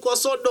watu walikuwa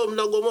Sodom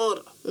na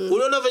Gomora?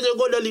 Unaona venye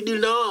God alidili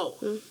na wao?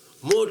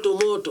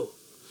 Moto.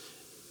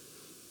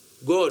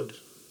 God,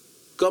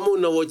 kama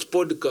una watch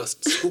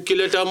podcast,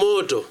 ukileta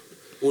moto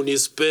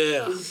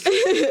unispare.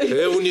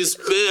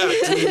 Unispare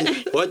tu.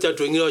 Wacha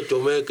tu wengine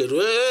wachomeke tu.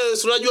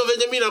 Unajua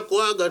venye mimi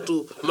nakuaga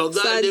tu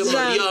magade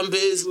Mariambe,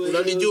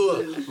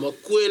 unanijua?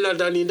 Makwela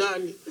ndani.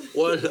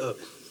 Wana.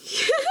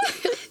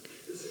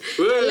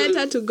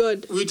 Letter to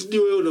God.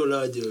 Wewe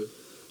unaonaje wewe?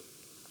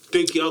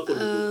 take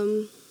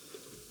yako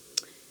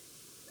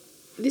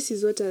this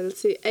is what I'll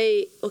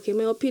say.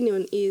 My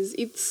opinion is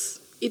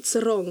it's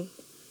wrong.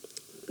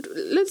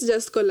 Let's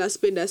just call a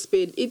spade a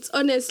spade. It's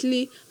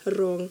honestly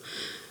wrong.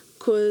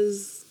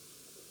 Cause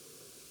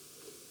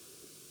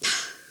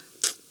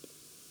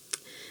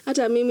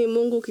hata mimi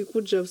Mungu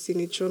ukikuja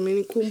usinichome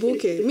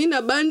nikumbuke. Mimi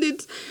na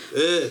bandit.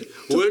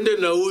 Uende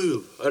na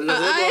huyu.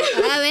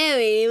 Anasema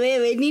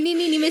wewe nini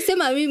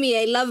nimesema mimi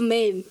I love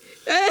men.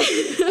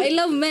 I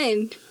love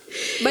men.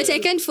 But I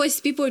can't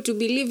force people to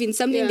believe in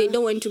something they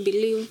don't want to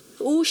believe.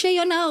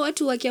 Ushaiona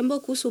watu wakiambiwa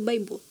kuhusu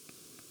Bible?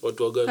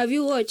 Watu wagani? Have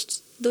you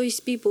watched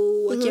those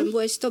people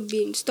wakiambiwa stop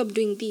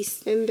doing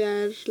this? And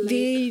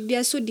they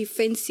are so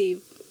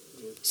defensive.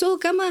 So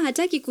kama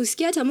hataki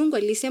kusikia, hata Mungu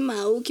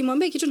alisema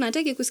ukimwambia kitu na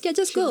hataki kusikia,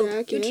 just go.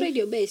 You tried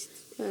your best.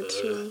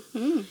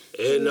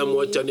 Na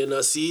mwachane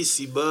na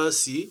sisi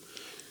basi.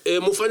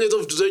 Mfanye hizo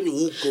vitu zenyu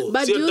huko.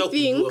 But do you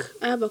think,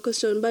 I have a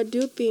question, but do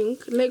you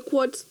think like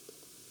what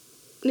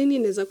nini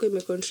inaweza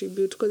kuwa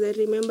contribute? Because I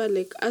remember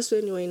like us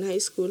when we were in high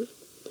school,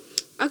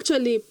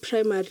 actually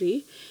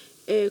primary,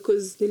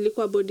 because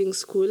nilikuwa boarding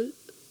school.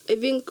 I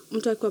think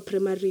mtu akiwa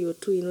primary or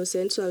too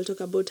innocent, so I'll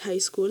talk about high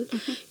school.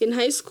 In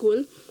high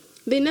school,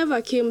 they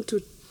never came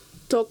to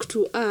talk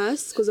to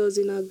us, because I was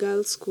in a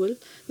girls' school.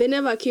 They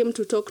never came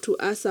to talk to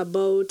us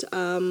about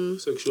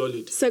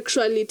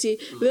sexuality.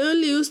 They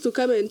only used to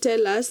come and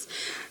tell us,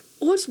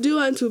 what do you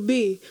want to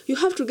be? You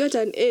have to get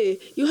an A.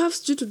 You have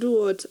to do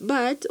what?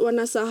 But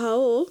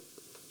wanasahau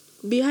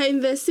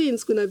behind the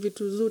scenes kuna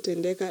vitu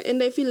zutendeka.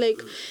 And I feel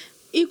like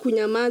hii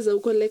kunyamaza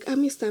uko like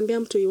mimi sitambia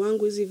mtoi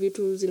wangu hizi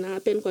vitu zina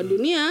happen kwa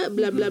dunia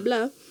bla bla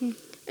bla.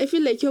 I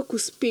feel like you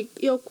could speak,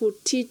 you could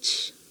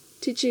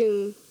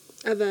teaching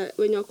other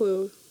when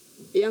you're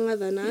younger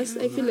than us.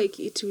 I feel like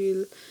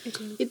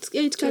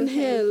it can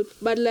help,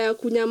 but like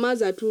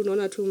kunyamaza tu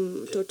unaona tu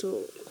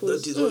mtoto.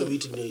 That is why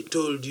Whitney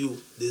told you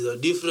there's a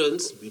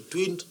difference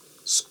between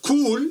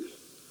school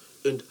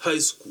and high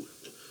school.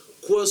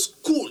 Kwa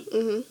school,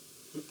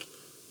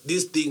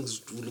 these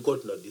things we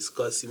got to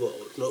discuss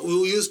about. Now,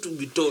 we used to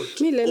be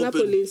taught. Milena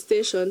police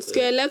stations.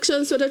 Kwa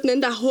elections so that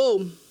nenda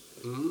home.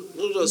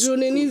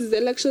 Juni the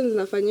elections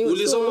zinafanywa.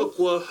 Ulisoma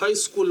kwa high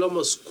school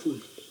ama school?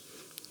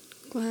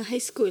 Kwa high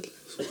school.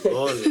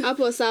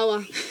 Hapo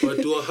sawa.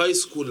 But wa high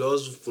school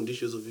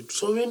hawafundishwi hizo vitu.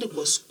 So wende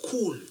kwa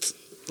school.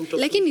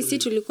 Lakini sisi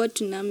tulikuwa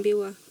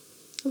tunaambiwa.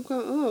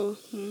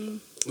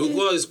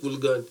 Ulikuwa high school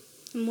gani?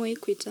 Moi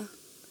Equita.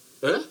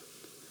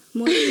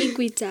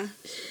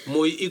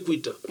 Moi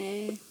Equita.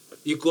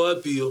 Iko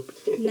wapi hiyo?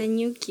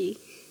 Nanyuki.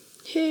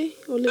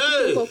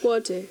 Ulikuwa kwa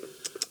kote.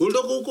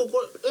 Ulitoka huko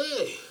kwa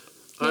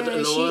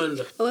no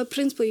wonder. Our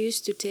principal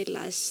used to tell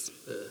us.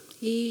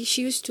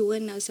 She used to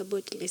warn us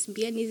about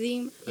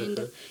lesbianism and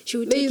she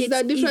would take it. There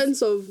is a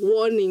difference of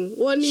warning.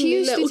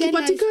 Warning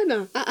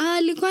ukipatikana.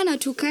 Alikuwa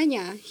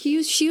anatukanya.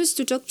 She used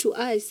to talk to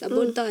us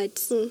about that.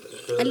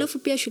 Alafu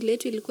pia shule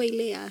yetu ilikuwa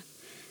ile ya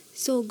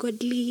so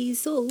godly,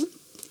 so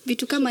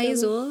vitu kama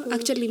hizo.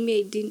 Actually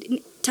me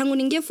tangu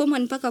ningie form 1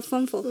 mpaka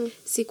form 4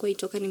 sikuwa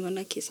itoka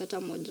nimeona kesi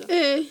hata moja.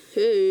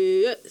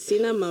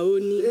 Sina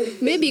maoni.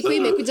 Maybe kwa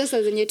imekuja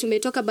saa zenye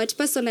tumetoka, but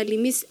personally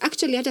miss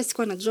actually hata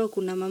sikuwa najua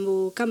kuna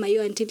mambo kama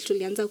hiyo until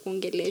tulianza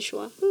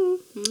kuongeleshwa.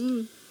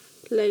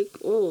 Like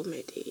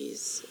my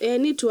days. I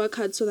need to work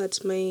hard so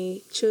that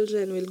my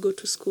children will go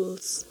to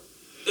schools.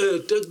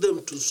 Take them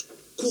to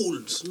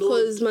schools, no?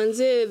 Because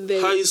manze the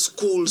high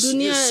schools,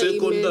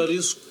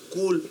 secondary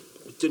school,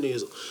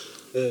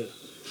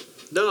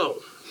 now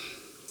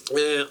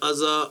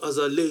as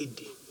a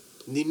lady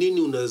ni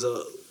nini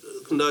unaweza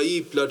na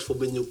hii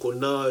platform yenye uko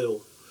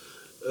nayo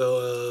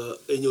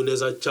yenye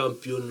unaweza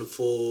champion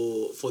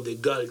for the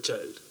girl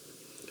child?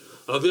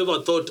 Have you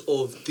ever thought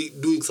of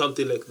doing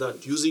something like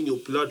that, using your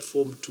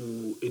platform to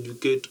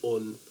educate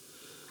on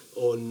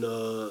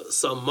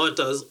some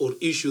matters or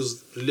issues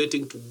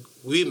relating to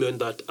women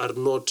that are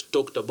not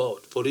talked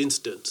about? For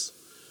instance,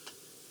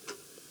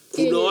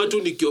 kuna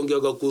watu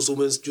nikiongeaga kuhusu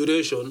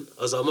menstruation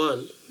as a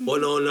man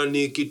wanaona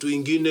ni kitu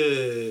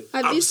ingine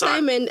at this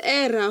time and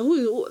era.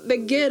 Who the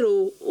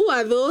ghetto? Who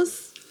are those?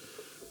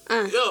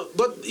 Yeah,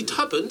 but it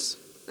happens.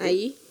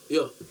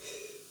 Yeah.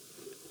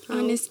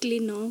 Honestly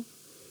no.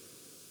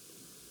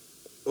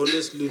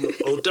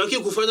 Hautaki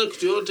kufanya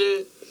kitu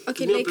yote.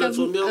 Okay, like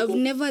I've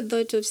never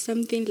thought of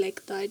something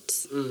like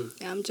that.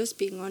 I'm just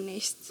being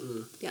honest.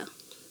 Yeah.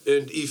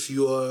 And if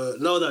you are,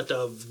 now that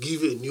I've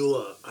given you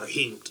a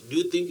hint, do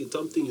you think it's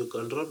something you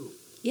can run?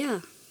 Yeah,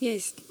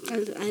 yes.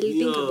 I'll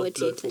think about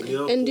it.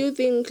 And do you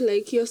think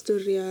like your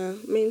story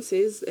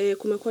menses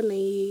kumekuwa na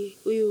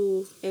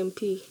huyu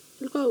MP?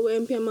 Ulikuwa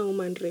MP ama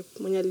woman rep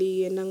mwenye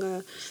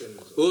aliendanga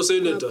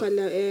senator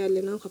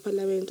alina kwa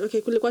parliament.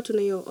 Okay, kulikuwa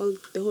tuna hiyo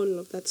the whole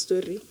of that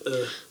story.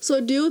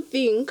 So do you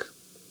think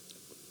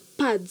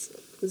pads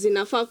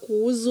zinafaa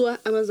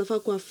kuuzwa ama zinafaa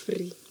kuwa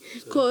free?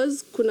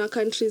 Because kuna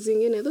countries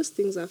zingine those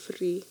things are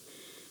free.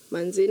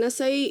 Manzi na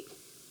sai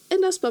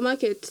enda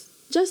supermarket,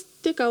 just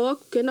take a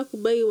walk, ukienda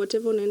kubai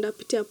whatever unaenda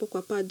pitia hapo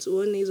kwa pads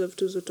uone hizo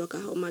vitu zotoka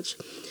how much.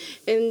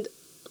 And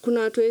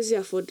kuna watu wezi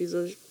afford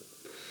hizo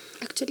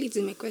Actually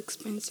zimekuwa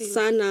expensive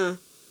sana.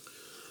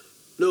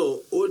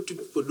 No, what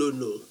people don't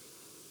know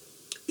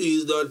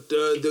is that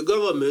the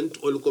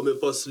government will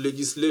pass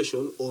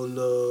legislation on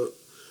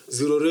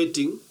zero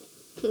rating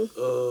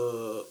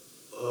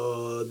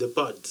the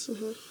pads.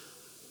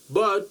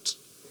 But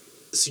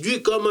sijui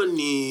kama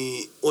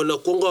ni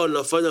wanakonga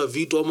wanafanya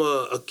vitu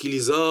ama akili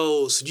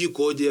zao sijui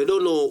koje. I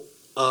don't know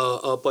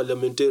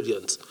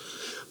parliamentarians,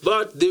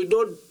 but they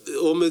don't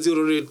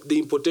zero rate the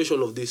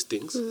importation of these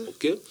things.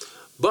 Okay,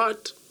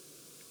 but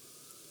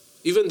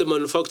even the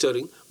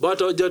manufacturing,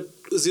 but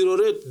zero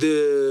rate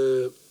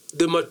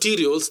the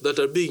materials that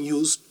are being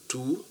used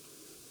to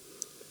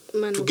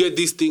get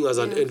this thing as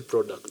an end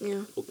product.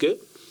 Yeah. Okay,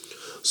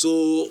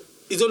 so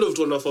it's all of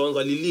to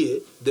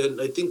wanafaangalilie, then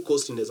I think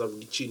cost inaweza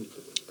rudi chini.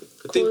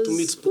 I think to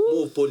me it's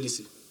more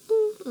policy.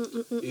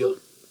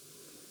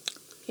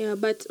 Yeah,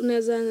 but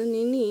unaweza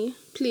nini,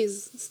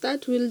 please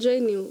start, we'll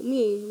join you,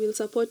 we'll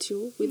support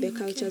you with the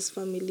Cultures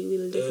family,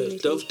 we'll definitely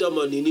tafuta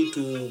manini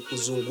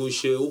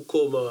kuzungushe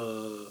huko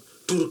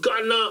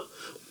Turkana,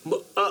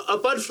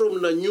 apart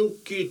from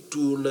Nanyuki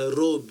to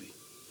Nairobi.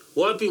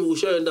 Wapi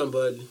ushaenda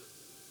mbali?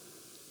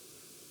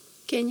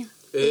 Kenya.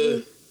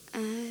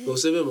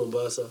 Useme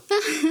Mombasa.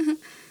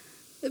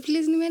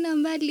 Please nimeenda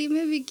mbali,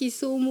 maybe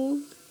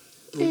Kisumu.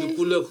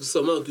 Ulikula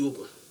samaki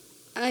huko?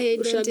 I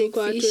don't take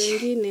kwa watu fish.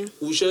 wengine.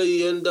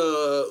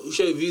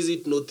 Ushai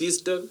visit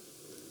Northeastern?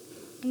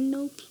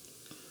 Nope.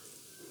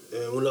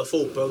 Unafaa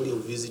upange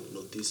visit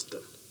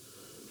Northeastern.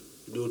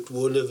 Ndio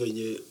tuone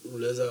venye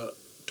unaweza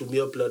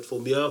tumia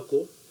platform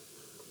yako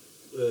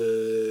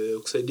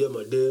kusaidia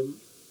madem.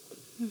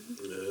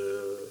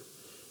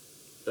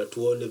 Na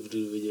tuone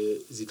vitu venye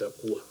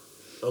zitakuwa.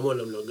 Ama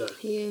namna gani?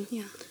 Yeah.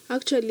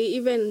 Actually,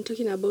 even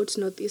talking about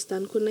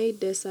Northeastern, kuna hii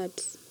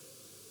desert.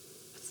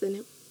 What's the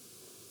name?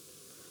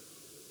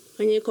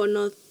 Wenye iko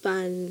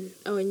Northern,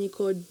 wenye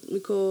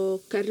iko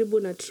karibu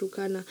na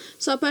Turkana.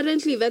 So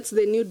apparently that's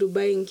the new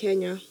Dubai in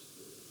Kenya.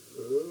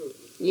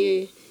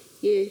 Yeah.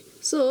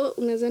 So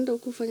unaweza enda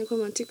kufanya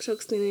kama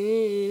TikToks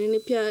nini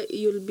pia,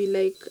 you'll be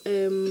like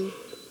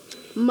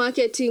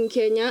marketing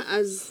Kenya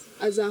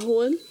as a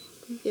whole.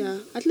 Yeah,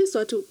 at least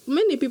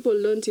many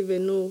people don't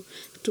even know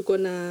tuko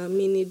na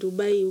mini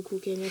Dubai huku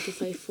Kenya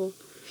 254.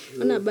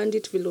 Ona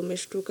bandit vile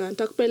umeshtuka.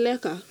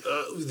 Nitakupeleka.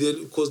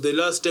 Because the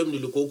last time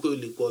nilikuwa huko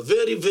ilikuwa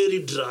very very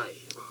dry.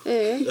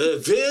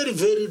 Very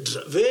very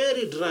dry,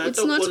 very dry.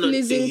 It's not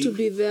pleasing to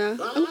be there.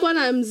 Hakuwa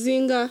na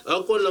mzinga.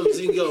 Hakuwa na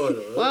mzinga wana.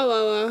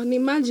 Wa ni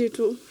maji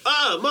tu.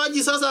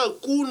 Maji sasa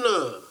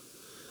hakuna.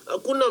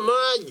 Hakuna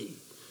maji.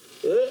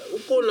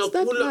 Uko na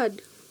kula.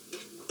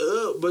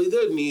 By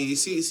then ni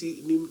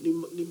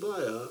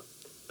mbaya.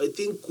 I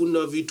think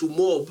kuna vitu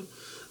mob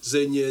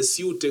zenye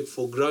you take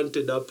for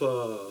granted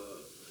hapa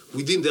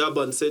within the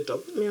urban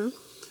setup. Yeah.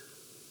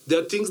 There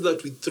are things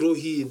that we throw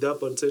here in the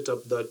urban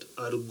setup that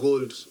are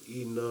gold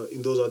in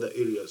those other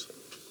areas.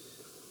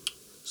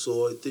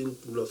 So I think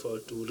we'll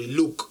have to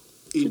relook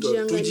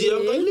into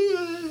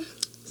tujiangalie.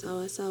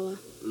 Sawa.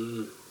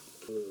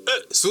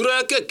 Sura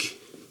ya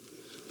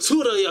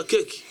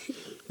keki.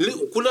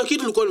 Kuna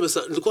kitu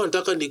nilikuwa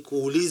nataka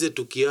nikuulize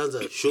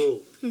tukianza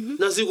show.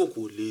 Na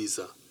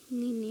sikukuuliza.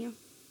 Nini?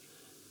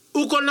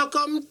 Uko na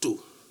kamtu?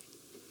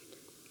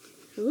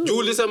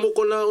 Julisa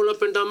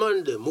unapenda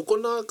mande, mko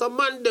na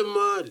kamande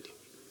mali.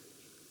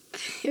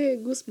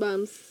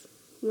 Goosebumps.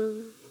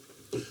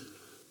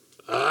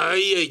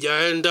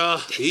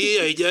 Haijaenda,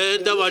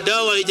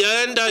 madawa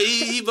haijaenda,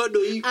 hii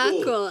bado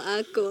iko.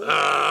 Ako.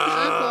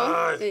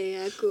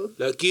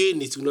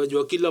 Lakini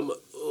tunajua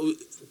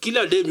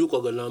kila dem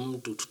yuko na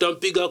mtu.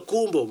 Tutampiga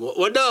kumbo.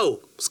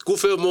 Wadau,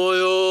 sikufe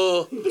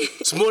moyo.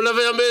 Small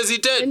vya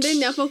hesitate. And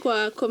then hapo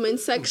kwa comment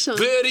section.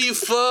 Very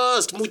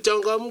fast,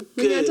 mchangamke.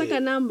 Ninataka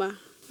namba.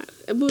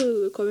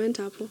 Hebu comment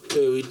hapo.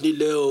 Whitney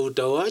leo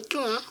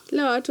utawachwa.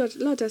 Leo watu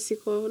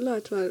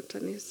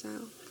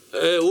watanisahau.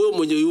 Wewe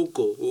mwenye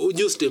yuko,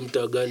 ujuste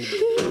mtaa gani?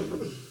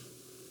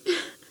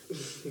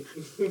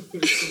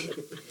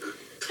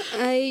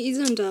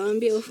 Hizo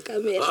ndawaambia off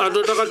camera.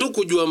 Tunataka tu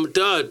kujua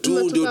mtaa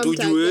tu ndio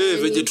tujue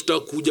venye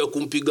tutakuja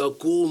kumpiga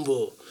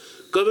kumbo.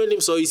 Kama ni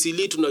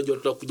Mswahili tunajua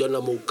tutakuja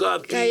na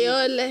Mukapi.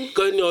 Kayole.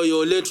 Kani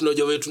Oyole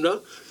tunajua vetu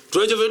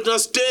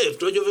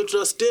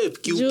tuna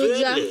step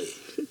kiupele.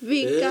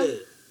 Vika.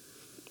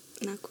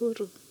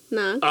 Nakuru.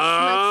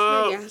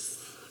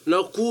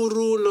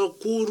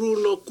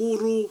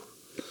 Nakuru.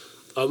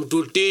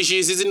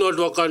 Amtutishi sisi ni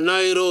watu wa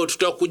Kanairo,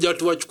 tutakuja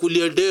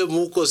tuwachukulie demu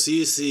huko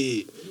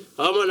sisi.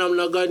 Ama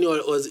namna gani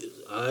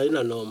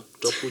haina noma,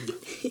 tutakuja.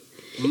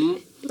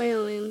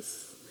 Violence.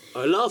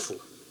 Alafu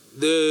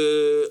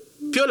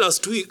pia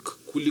last week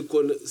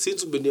kulikuwa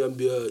since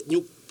umeniambia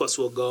new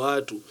paswaga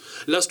watu.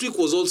 Last week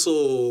was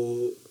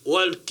also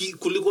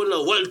kulikuwa na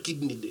World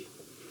Kidney Day.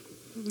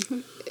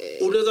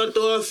 Unaweza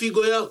toa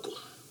figo yako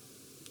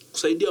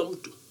kusaidia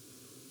mtu.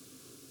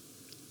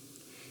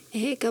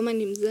 Kama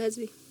ni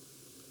mzazi.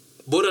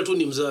 Bora tu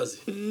ni mzazi.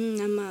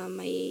 Ama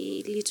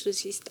my little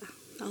sister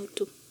au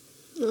tu.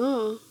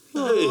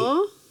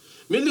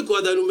 Mimi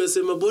kwa dhani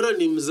umesema bora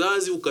ni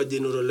mzazi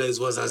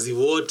ukageneralize wazazi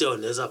wote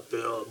wanaweza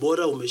pewa.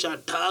 Bora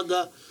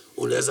umeshataga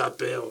unaweza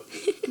pewa.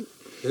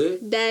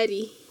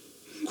 Daddy.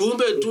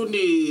 Kumbe tu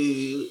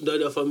ni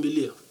ndani ya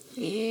familia.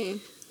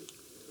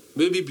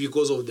 Maybe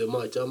because of the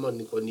match ama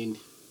ni kwa nini?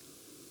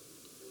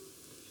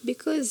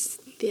 Because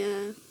they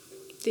are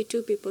the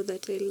two people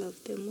that I love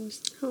the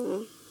most.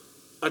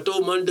 Hata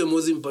umande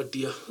mozi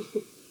mpatia.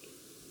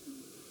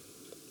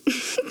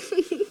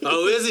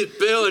 Hawezi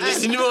pewa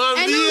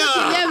nisimwambia.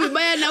 Usikia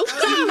vibaya na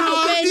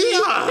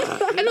ukampenia.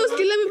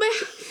 Usikia vibaya.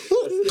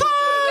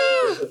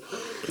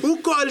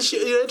 Huko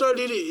inaitwa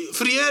nini?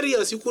 Free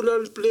area, si kuna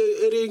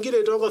area nyingine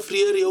inaitwa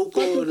free area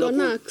huko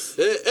na.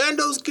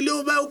 Enda usikilie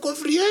ubaya huko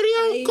free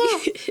area huko.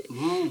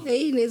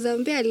 Inaweza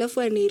mbea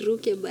alafu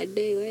aniruke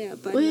baadaye wewe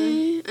hapana.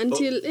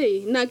 Until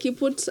na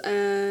akiput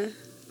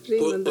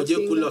ring on the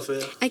finger. Kula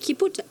fair.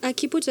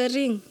 Akiput a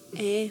ring.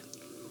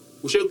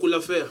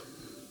 Ushakula fair?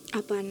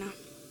 Hapana.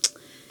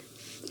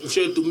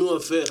 Ushaitumiwa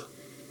fair?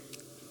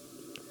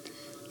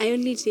 I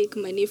only take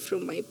money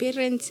from my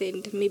parents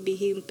and maybe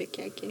him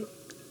peke yake.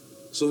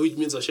 So which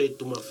means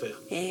ashaituma fair?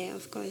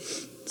 Of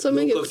course. So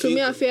mingi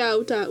kutumia fair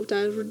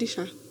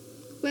utarudisha.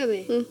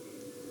 Wewe.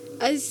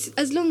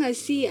 As long as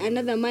see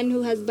another man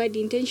who has bad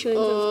intentions,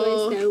 of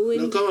course I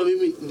will. Na kama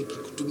mimi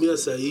nikikutumia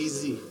saa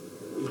hizi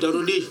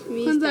utarudisha?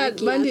 Kwanza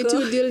bandi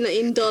tu deal na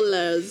in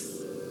dollars.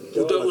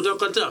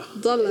 Utakataa?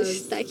 Dollars.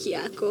 Staki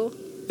yako.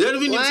 Yaani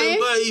mimi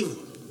nimsembaa hivyo.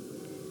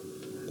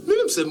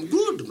 Mimi msem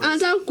good man.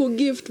 Anataka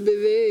kugift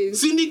baby.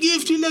 Si ni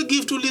gift ile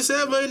gift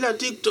ulisema ile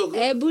TikTok.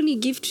 Hebu ni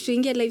gift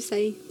tuingie live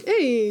sahi.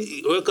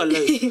 Weka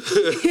live.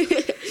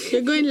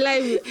 You're going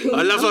live.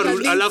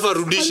 Alafu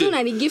rudishe.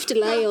 Mbona ni gift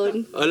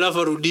lion?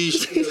 Alafu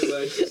rudishe.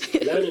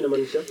 Lion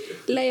inamaanisha?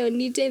 Lion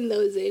ni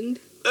 10,000.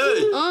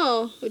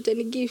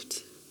 Utani gift.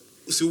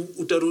 Si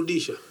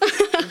utarudisha.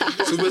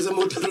 Si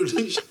umesema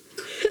utarudisha.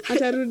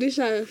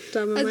 Atarudisha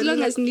tamama. As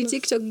long as ni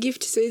TikTok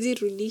gift siwezi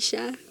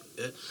rudisha.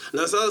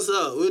 Na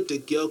sasa wewe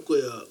teki yako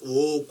ya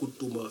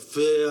kutuma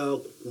fair,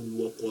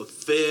 kukulwa kwa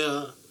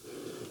fair.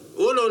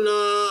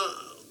 Unaona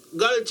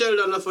girl child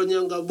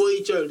anafanyanga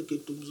boy child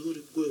kitu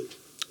mzuri kweli.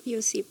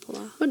 Hiyo si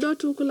poa. Bado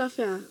watu kula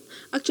fair.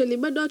 Actually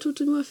bado watu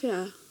tumiwa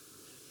fair.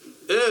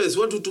 Si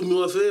watu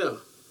tumiwa fair.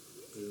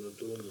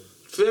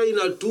 Fair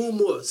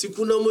inatumwa. Si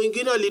kuna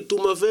mwingine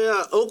alituma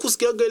fair. Au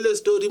kusikia ile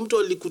story mtu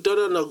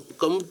alikutana na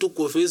mtu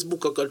kwa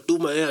Facebook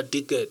akatuma air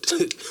ticket.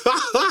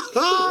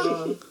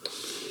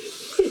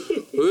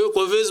 Wewe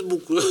kwa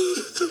Facebook.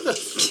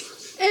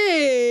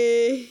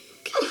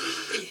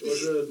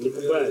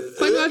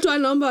 Kwani watu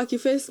wanaomba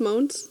wakiface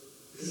mount?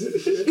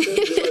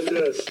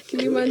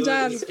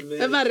 Kilimanjaro,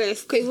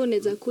 Everest. Kwa hivyo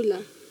unaweza kula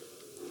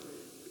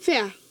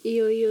fair.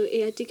 Hiyo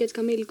air ticket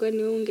kama ilikuwa ni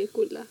wewe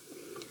ungekula.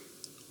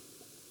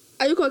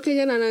 Ayuko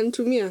Kenya na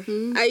ananitumia.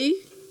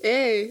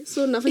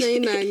 So nafanya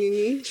nini na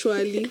nini?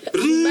 Shwali.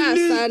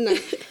 Mbaya sana.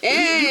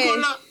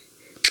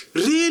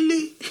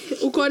 Really?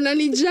 Uko na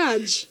ni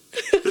judge.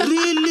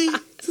 Really?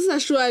 Sasa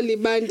shwali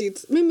bandit.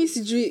 Mimi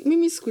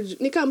sikujui.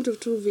 Nika mtu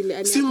tu vile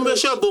ani. Si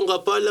mmeshabonga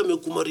pale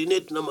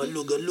amekumarinate na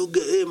malugha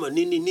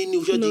nini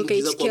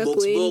ushajiingiza kwa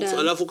box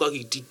alafu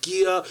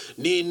kakitikia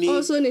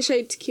nini. So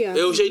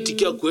nishaitikia.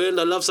 Ushaitikia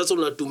kwenda alafu sasa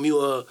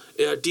unatumiwa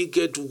air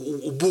ticket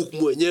ubook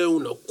mwenyewe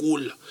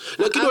unakula.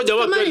 Lakini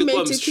jamaa pia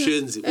alikuwa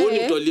mshenzi. Wao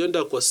mtu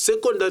alienda kwa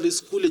secondary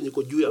school yenye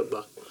iko juu ya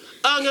ba.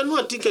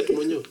 Anganua ticket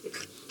mwenyewe.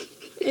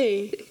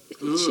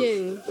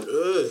 Cheng.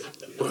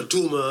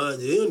 Watuma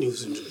aje. Hiyo ni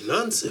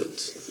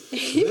nonsense.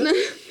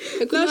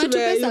 Kuna watu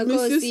pesa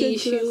kwa si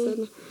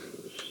issue.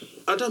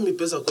 Hata mi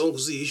pesa kwangu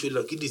si issue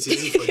lakini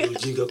siwezi fanya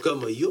ujinga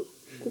kama hiyo.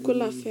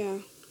 Kukula fair.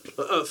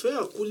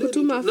 Fair kule.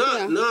 Kutuma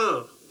fair.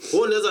 Na.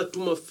 Unaweza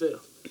tuma fair.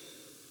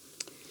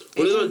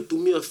 Unaweza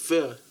tumia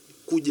fair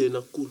kuje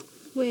na kula.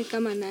 Wewe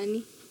kama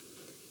nani?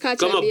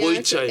 Kama boy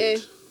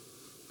child.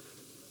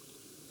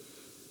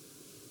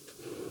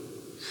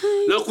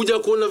 Na kuja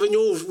kuona venye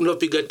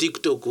unapiga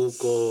TikTok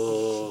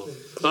huko.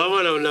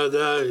 Ama naona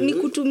gani? Ni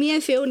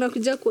kutumia fair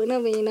unakuja kuona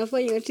venye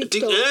nafanya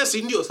TikTok.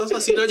 Si ndio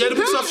sasa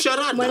sinajaribu kusafisha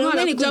rada.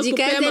 Mwanaume ni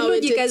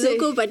kujikaza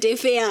huko upate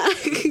fair.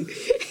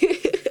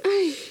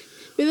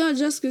 Bila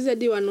just kuzi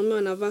hadi wanaume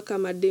wanavaa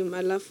kama dem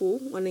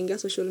alafu wanaingia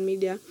social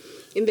media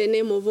in the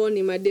name of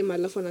ni madem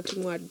alafu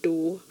wanatumwa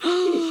do.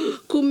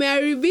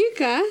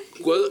 Kumeharibika.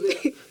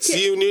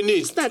 Si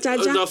nini?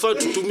 Nafaa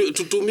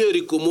tutumie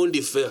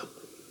recommend fair.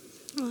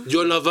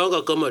 Jo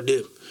navanga kama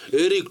dem.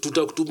 Eric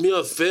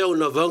tutakutumia fair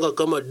unavanga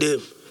kama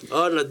dem.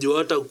 Najua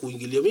hata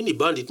kuingilia. Mimi ni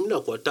bandit mimi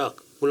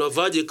nakuataka.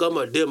 Unavaje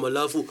kama dem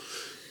alafu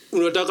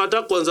unataka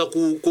hata kwanza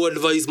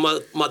ku-advise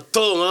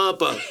mathong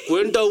hapa.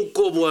 Kwenda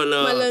huko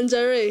bwana.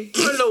 Malanjare.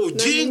 Kwenda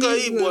ujinga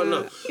hii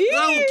bwana.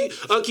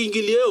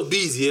 Akiingilia hiyo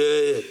busy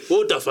wewe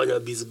utafanya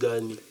busy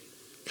gani?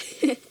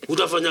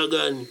 Utafanya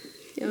gani?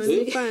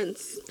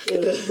 Pants.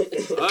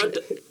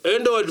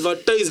 Endo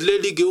advertise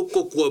lady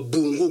huko kwa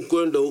bungu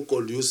kwenda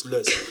huko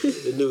useless.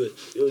 Anyway,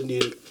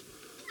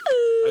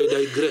 I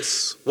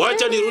digress.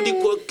 Wacha nirudi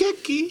kwa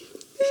keki.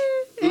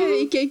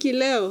 Keki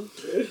leo.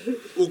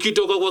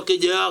 Ukitoka kwa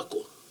keja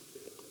yako.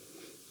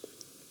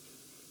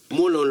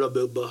 Mbona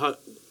unabeba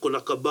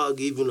kuna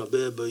kabagi hivi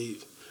unabeba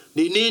hivi?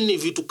 Ni nini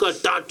vitu ka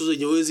 3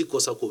 zenye huwezi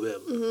kosa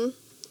kubeba?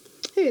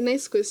 Hey,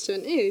 nice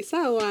question. Hey,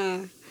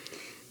 sawa.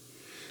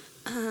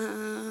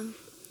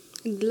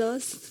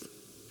 Gloss.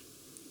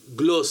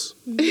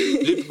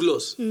 Lip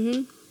gloss.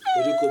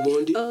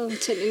 Recommend. Oh,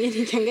 chani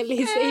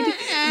nikiangalia side.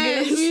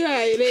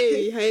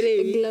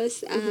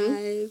 Gloss.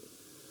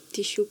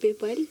 Tissue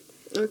paper.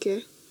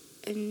 Okay.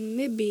 And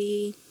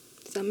maybe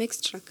some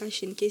extra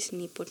cash in case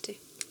nipote.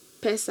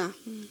 Pesa.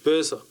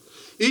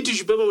 Hii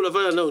tissue paper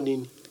unafanya nao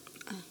nini?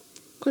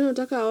 Kwani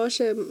unataka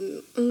aoshe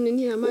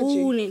nini na maji?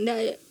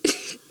 Nenda.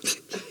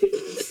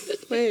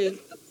 Wewe.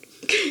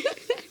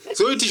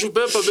 So hii tissue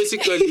paper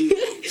basically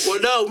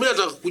wadau mimi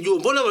nataka kujua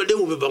mbona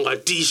mademu umepanga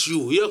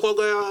tissue ya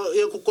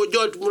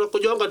kukojoa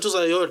mnakojoanga tu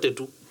saa yote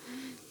tu.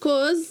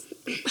 Cause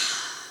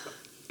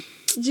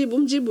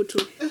mjibu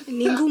tu.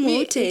 Ni ngumu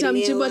wote.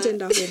 Nitamjibu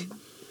atenda home.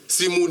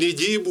 Simu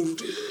nijibu.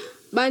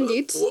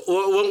 Bandit.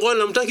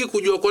 Wangona mtaki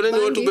kujua kwa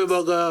nini watu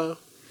bebaga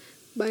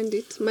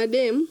bandit.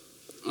 Madem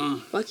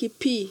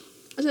wakipi.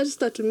 Acha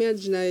tutatumia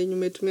jina yenye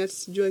umetumia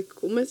sijui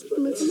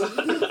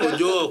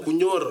kujoa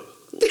kunyora.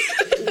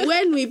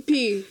 When we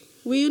pee,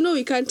 we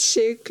we can't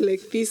shake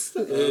like this.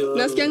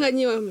 Nasikianga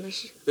nyiwa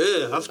mnashi.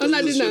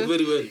 After you shake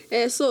very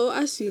well. So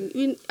as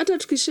you hata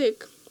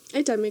tukishake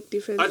it make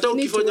difference. Hata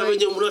ukifanya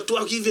wenye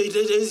mnatoa hivi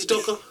hizi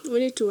toka. We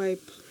need to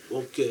wipe.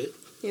 Okay.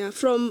 Yeah,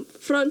 from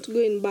front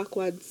going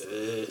backwards.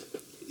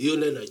 Hiyo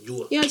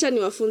najua. Hiyo acha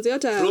niwafunze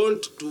hata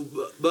front to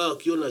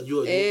back hiyo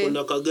najua.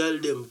 Kuna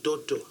kagalde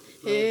mtoto.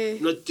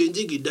 Na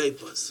changing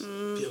diapers.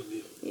 Pia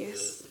mimi.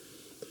 Yes.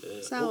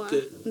 Sawa.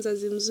 Okay.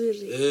 Mzazi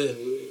mzuri.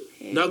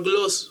 Na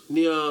gloss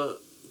ni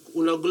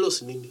una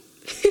gloss nini?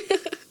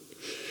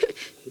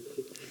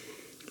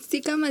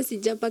 Si kama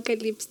sijapaka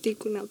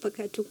lipstick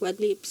unapaka tu kwa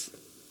lips.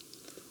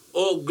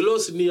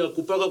 Gloss ni ya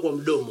kupaka kwa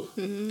mdomo.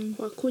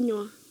 Kwa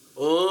kunywa.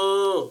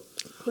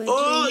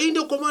 Hii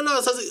ndio kwa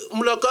maana sasa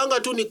mnakaanga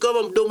tu ni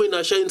kama mdomo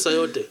ina shine saa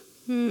yote.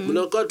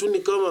 Mnakaa tu ni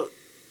kama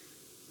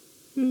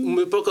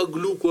umepaka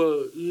glue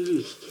kwa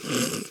ili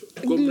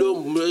kwa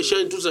mdomo mna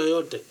shine tu saa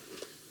yote.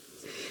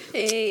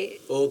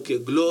 Okay,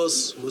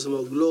 gloss,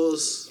 msema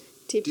gloss,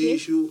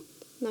 tissue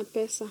na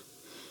pesa.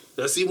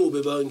 Na simu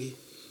ubebangi?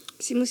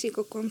 Simu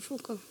siko kwa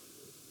mfuko.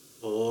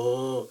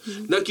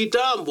 Na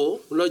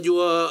kitambo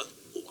unajua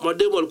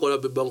mademo alikuwa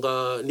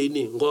anabebanga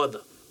nini? Ngodha.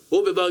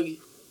 Wewe ubebangi?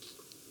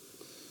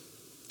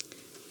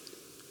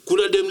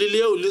 Kuna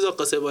demlilia uliza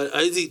akasema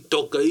haizi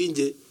toka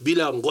nje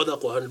bila ngodha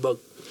kwa handbag.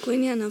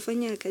 Kwani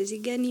anafanya kazi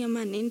gani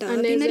ama anaenda?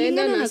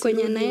 Inalingana na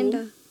kwenye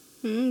anaenda.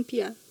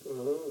 Pia.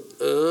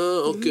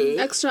 Okay.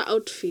 Extra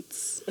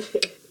outfits.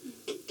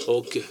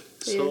 Okay.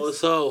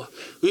 Sawa.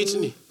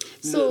 Whitney,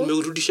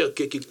 nimerudisha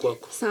keki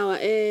kwako. Sawa.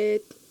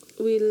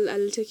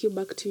 I'll take you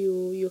back to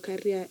your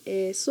career.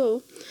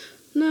 So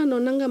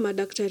naonanga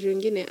madaktari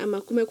wengine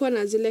ama kumekuwa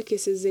na zile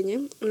cases zenye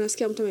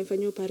unasikia mtu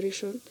amefanywa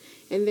operation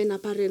and then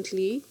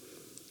apparently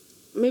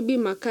maybe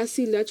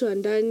makasi iliachwa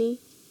ndani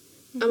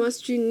ama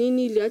sijui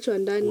nini iliachwa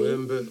ndani.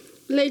 Wembe.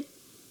 Like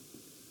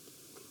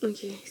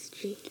okay,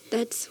 sijui.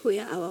 That's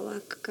where our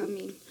work come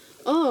in.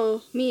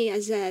 Me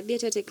as a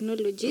theater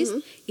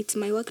technologist, it's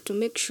my work to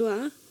make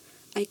sure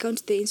I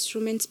count the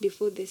instruments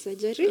before the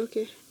surgery.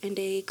 Okay. And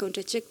I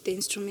counter-check the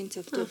instruments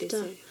after.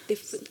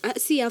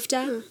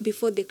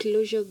 Before the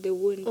closure of the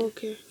wound.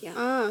 Okay.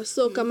 Yeah.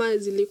 So kama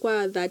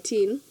zilikuwa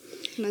 13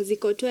 na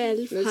ziko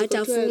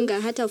 12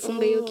 hata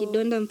funga hiyo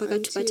kidonda mpaka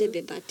tupate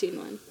the 13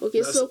 one.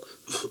 Okay, so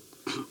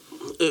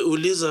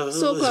uliza.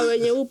 So kwa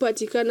wenye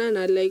upatikana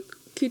na like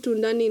kitu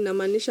ndani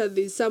inamaanisha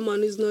there's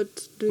someone who's not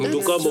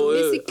doing that.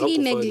 Basically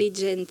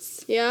negligence.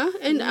 Yeah,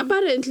 and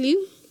apparently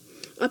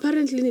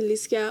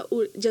nilisikia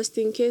just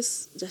in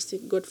case,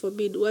 God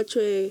forbid,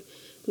 wachwe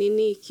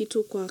nini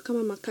kitu kwa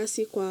kama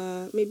makasi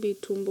kwa maybe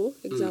tumbo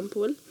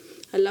example.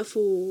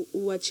 Alafu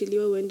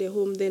uachiliwe uende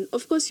home, then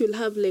of course you'll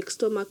have like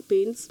stomach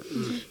pains.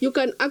 You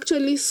can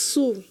actually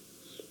sue.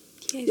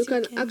 Yes, you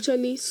can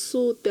actually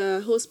sue the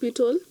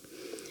hospital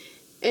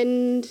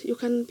and you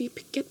can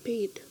get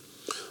paid.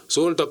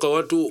 So nataka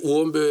watu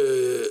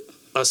uombe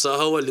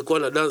asahau alikuwa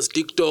na dance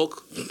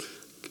TikTok,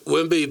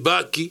 uombe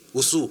ibaki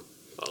usu.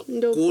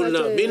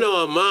 Kuna mina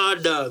wa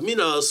mada,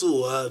 mina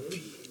wasu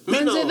wapi?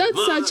 Mina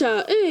that's such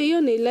a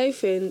hiyo ni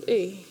life and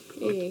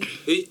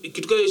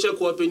kitu kile isha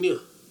kuwapenia.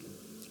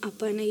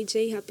 Hapana,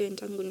 ijai happen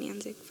tangu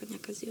nianze kufanya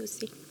kazi hiyo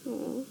si.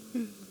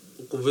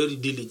 Uko very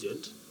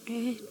diligent.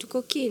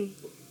 Tuko keen.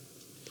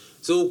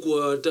 So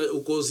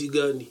uko si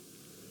gani?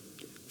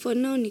 For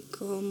now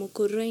niko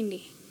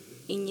Mokoroini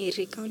in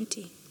Nyeri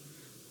County.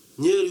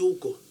 Nyeri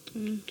huko?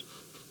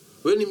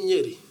 Wewe ni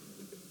Mnyeri?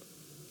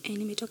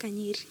 Nimetoka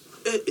Nyeri.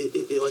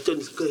 Wacha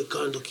nisikae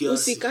kando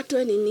kiasi.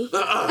 Usikatwe nini?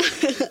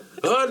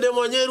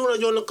 Ndio Nyeri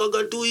unajua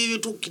nakaga tu hivi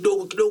tu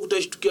kidogo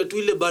utashtukia tu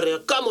ile bare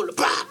kama una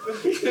pa.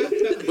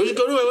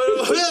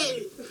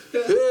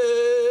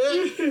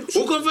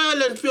 Uko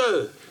violent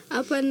pia?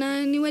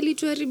 Hapana, ni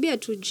walituharibia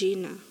tu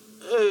jina.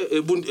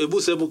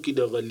 Ebu sema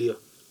kidangalia.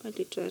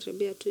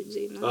 Alituharibia tu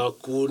jina.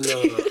 Hakuna.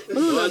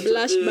 Una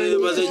blush band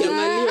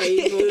jamaliwa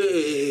hivyo.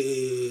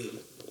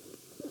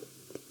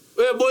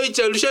 Wewe boy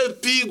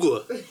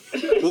chalishaipigwa.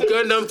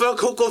 Ukaenda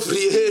mpaka huko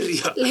free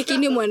area.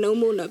 Lakini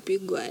mwanaume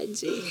unapigwa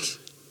aje?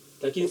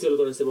 Lakini sio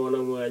alikuwa anasema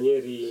wanaume wa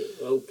Nyeri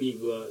au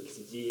pigwa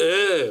siji.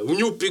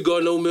 Unyupiga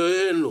wanaume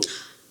wenu.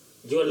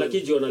 Jua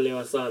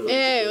analewa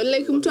sana.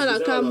 Like mtu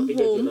anakaa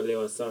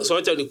home. So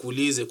acha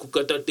nikuulize,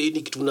 kukata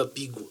teni kitu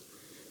unapigwa.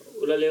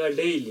 Unalewa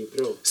daily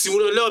bro. Si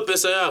unalewa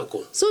pesa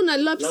yako. So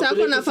unalewa pesa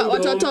yako na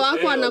watoto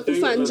wako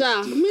wanakufa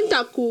njaa. Mimi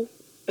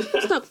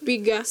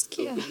sitakupiga.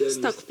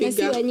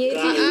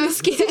 Sitakupiga.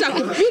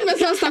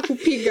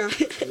 Sitakupiga.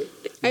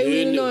 I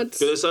will not.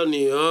 Pesa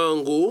ni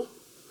yangu.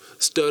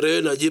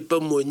 Starehe najipa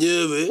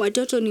mwenyewe.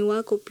 Watoto ni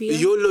wako pia.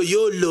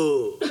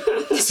 Yolo.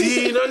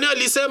 Si nani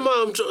alisema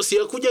si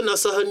akuja na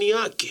sahani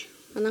yake?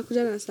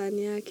 Anakuja na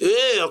sahani yake.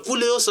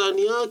 Akule hiyo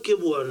sahani yake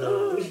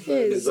bwana.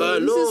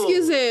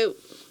 Usisikize.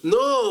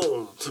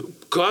 No.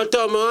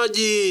 Kata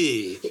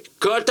maji.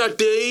 Kata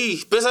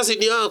tei. Pesa si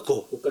ni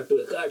yako.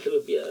 Ukatoe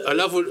pia.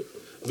 Alafu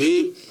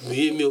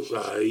mimi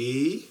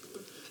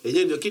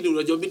lakini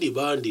unajua mimi ni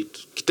bandit.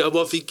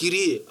 Kitambo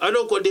afikirie.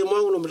 Ana kwa demo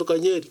wangu nametoka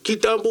Nyeri.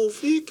 Kitambo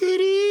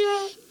ufikirie.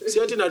 Si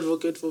ati na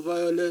advocate for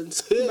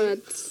violence.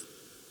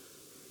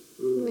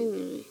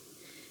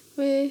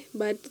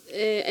 But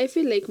I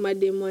feel like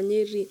madem wa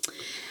Nyeri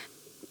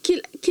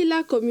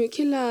kila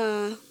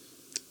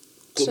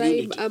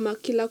tribe ama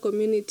kila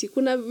community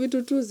kuna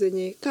vitu tu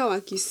zenye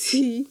kawa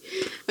Kisii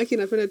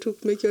akinapenda tu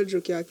make your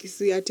joke ya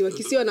Kisii ati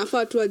Wakisii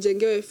wanafaa tu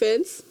wajengewe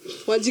fence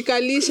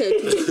wajikalishe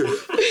tu.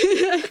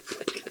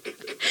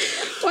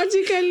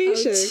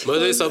 Wajikalishe.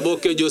 Mother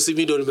Isaboke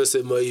Josimido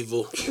nimesema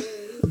hivyo.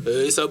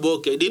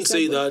 Isaboke I didn't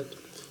say that.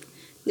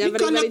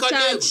 Very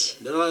church.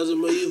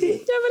 Lazima hivyo.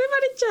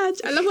 Very church.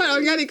 Alafu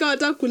anaongea ni kama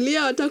wataka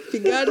kulia, wataka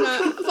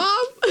kupigana.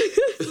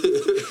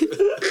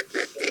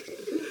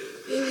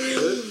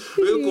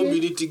 Wewe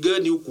community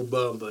gani huku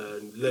Bamba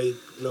yani like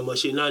na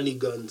mashinani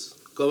guns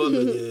kama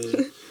venye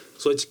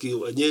Swachiki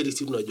wa Nyeri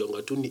si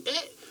tunajonga tu ni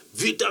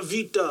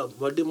vita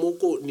mademo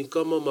huko ni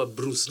kama ma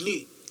Bruce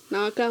Lee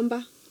na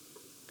Wakamba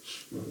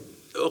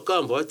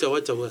wacha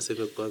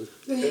waseme kwanza.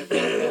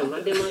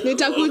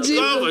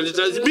 Nitakujibu.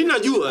 Mimi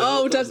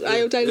najua.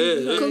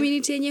 Utani.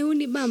 Community yenye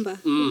huni Bamba.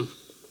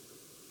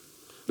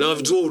 Na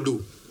vitu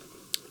udu.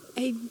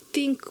 I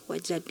think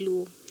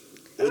Wajaluo.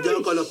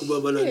 Wajaka la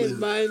kubamba na nini?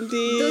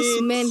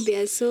 Those men they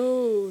are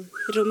so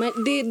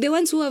romantic. The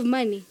ones who have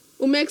money.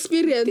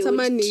 Experience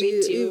ama ni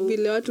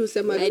vile watu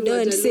usema I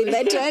don't say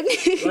that one.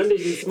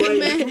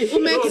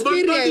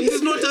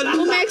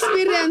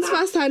 Experience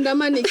first hand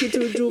ama ni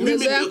kitu juu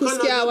umezoea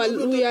kusikia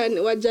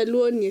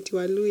Wajaluo ni eti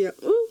Waluya.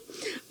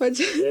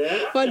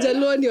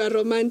 Wajaluo ni wa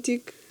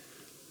romantic.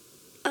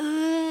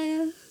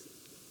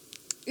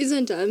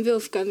 Isn't a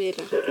off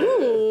camera.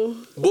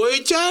 Boy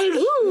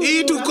child,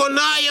 hii tuko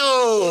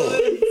nayo.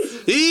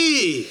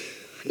 Hii.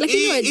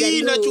 Lakini Wajaluo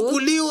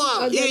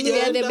inachukuliwa.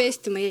 They are the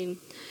best man.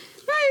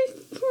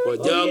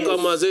 Wajaka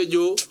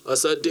mazejo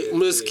asante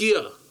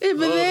umesikia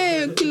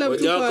kila mtu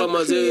wajaka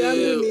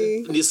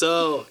maze ni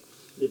sawa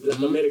the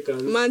Black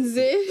Americans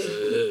manze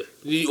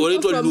ni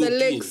wanaitwa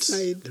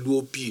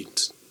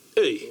Luopit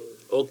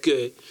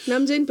okay na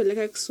mje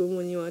nipeleka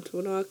Kisumu ni watu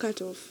una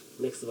cut off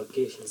next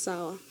vacation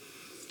sawa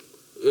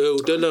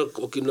utaenda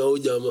Okinawa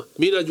jamaa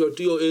mimi najua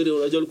tu hiyo area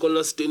unajua uko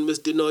na stain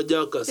na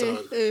wajaka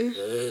sana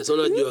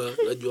so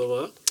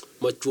najua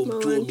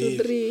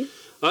machumchumi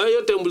haya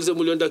yote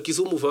mlienda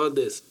Kisumu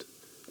farthest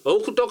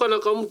au kutoka na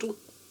kama mtu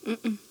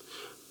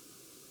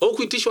au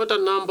kuitishwa hata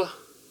namba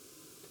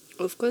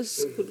of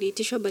course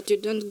kuitishwa but you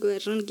don't go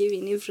around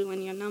giving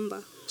everyone your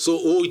number so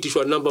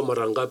uitishwa namba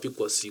mara ngapi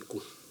kwa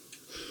siku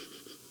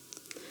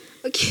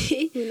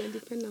okay ina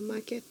depend na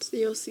market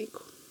hiyo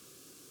siku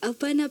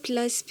hapana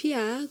plus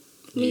pia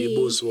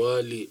ni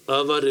swali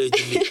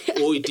average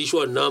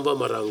uitishwa namba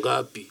mara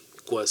ngapi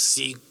kwa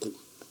siku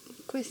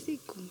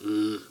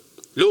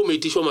leo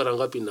umeitishwa mara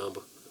ngapi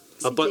namba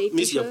hapa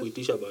mimi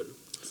sijakuitisha bado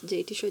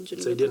sijaitishwa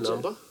juu saidia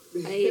namba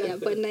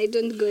I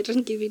don't go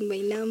around giving my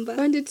number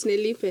and it's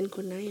nilipe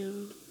niko nayo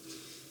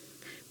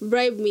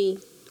bribe me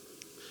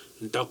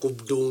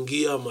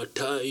nitakudungia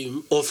time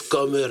off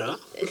camera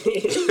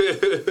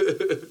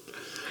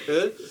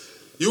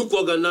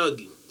yuko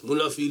ganagi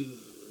muna feel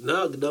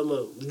nag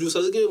dama juu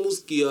sasa zingine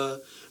musikia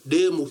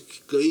demo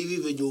hivi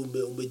venye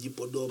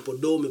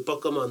umejipodoa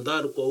umepaka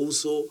mandhari kwa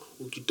uso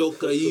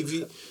ukitoka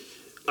hivi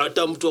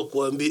hata mtu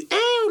akwambie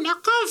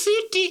unakaa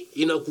fiti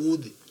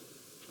inakuudhi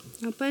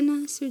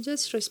hapana so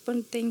just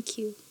respond thank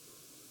you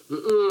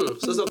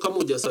sasa kama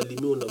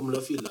hujasalimiwa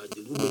mnafeel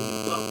aje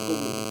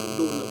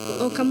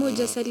kama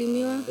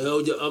hujasalimiwa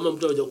ama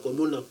mtu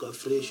hajakuambia unakaa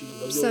fresh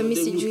sasa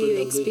mimi sijui hiyo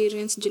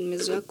experience juu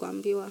nimezoea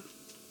kuambiwa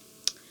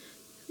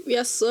we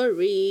are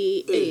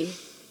sorry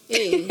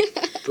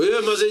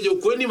wewe mazejo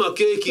kweni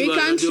makeki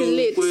bana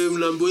kwa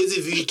mlambo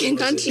hizi vitu you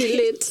can't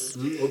relate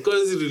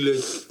ukazi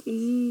relate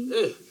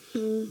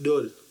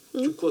dol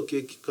chukua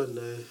keki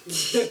kana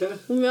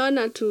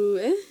umeona tu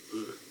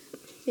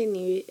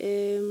Anyway,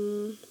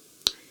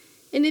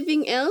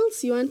 anything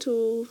else you want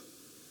to?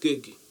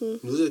 Keki.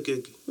 Niuze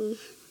keki.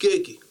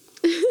 Keki.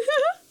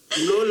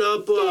 Unaona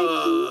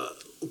hapa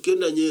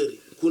ukienda Nyeri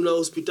kuna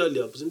hospitali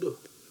hapo, si ndio?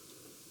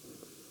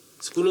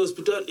 Sikuna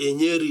hospitali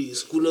Nyeri,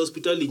 sikuna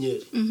hospitali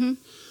Nyeri.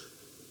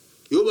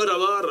 Hiyo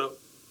barabara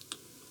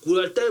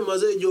kuna time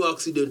mazejo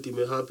accident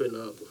imehappen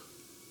hapo.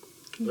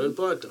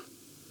 Unanipata?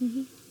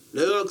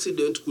 Na hiyo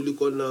accident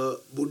kulikuwa na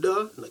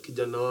buda na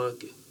kijana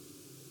wake.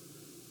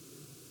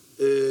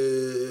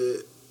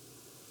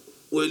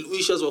 Well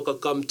wishers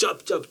wakakam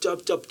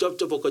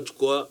chap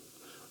wakachukua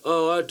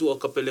watu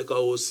wakapeleka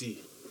OC.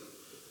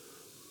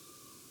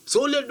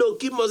 So le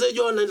doki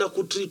mazejo anaenda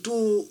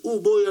kutritu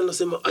boy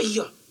anasema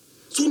aya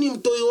suni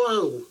mtoi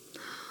wangu.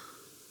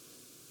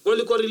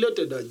 Walikuwa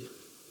related aje?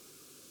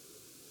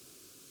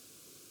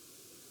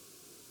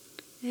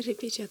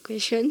 Repeat your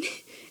question.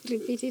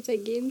 Repeat it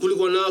again.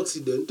 Kulikuwa na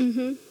accident.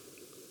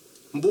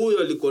 Mbuyo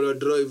alikuwa na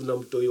drive na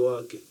mtoi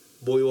wake,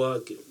 boy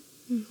wake.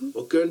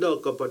 Wakaenda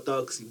wakapata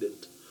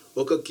accident.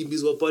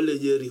 Wakakimbizwa pale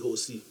Nyeri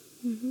hosi.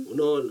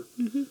 Unaona?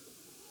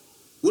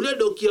 Ule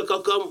doki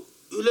akakam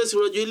yule si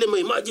unajua ile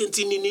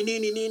emergency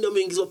nini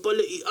ameingizwa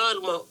pale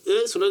arma.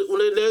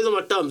 Unaeleza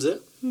materms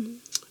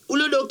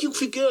Ule doki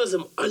kufikia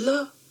sema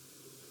ala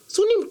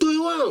suni mtoi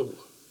wangu.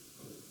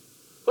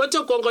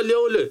 Wacha kuangalia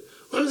ule.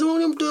 Wanasema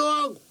ni mtoi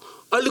wangu.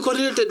 Alikuwa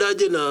related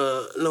aje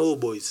na huo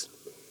boys?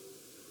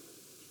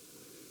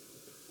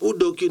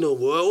 Udoki na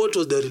boy, what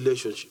was the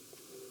relationship?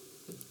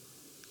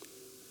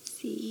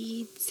 See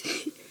it.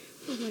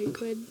 Oh my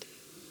God.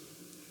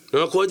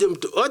 Na kwaje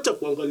acha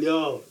kuangalia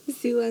hao.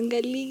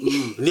 Siangalie.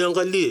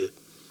 Niangalie.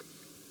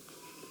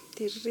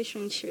 The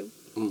relationship.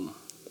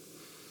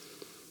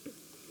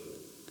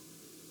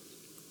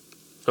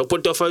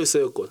 Napata 5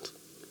 seconds.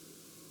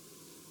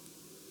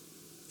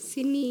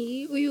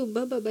 Sini huyu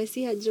baba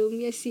basi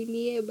hajaumia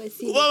sinie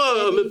basi.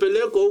 Baba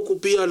amepelekwa huku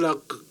pia na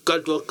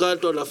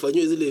katwa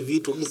anafanywa zile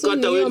vitu.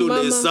 Mkata wewe ndio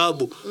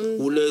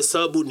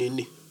unahesabu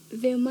nini?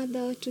 The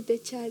mother to the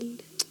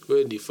child.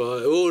 Wewe ni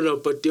wewe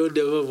unapatia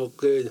ndio vavo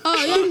Kenya.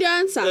 You ndio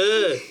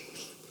answer.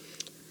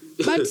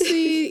 But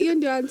see, you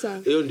ndio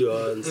answer. Hiyo ndio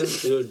answer.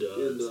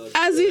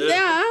 As it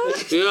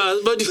there.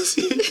 Yeah, but you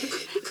see.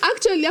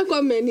 Actually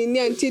yako menini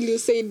until you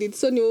said it.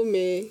 So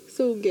ni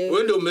so uge.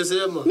 Wewe ndio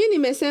umesema. Mimi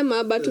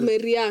nimesema but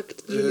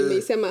umereact.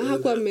 Nimesema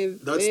hakuwa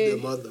That's the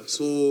mother.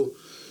 So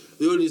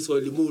hiyo ni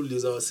swali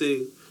muuliza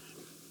wase.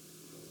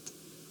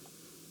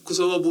 Kwa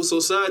sababu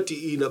society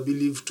ina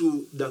believe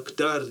tu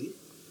daktari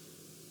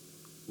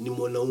ni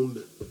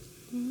mwanaume.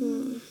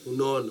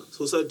 Unaona?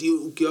 Society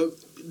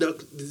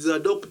is a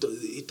doctor,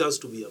 it has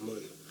to be a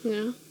man.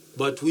 Yeah.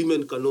 But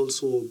women can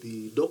also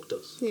be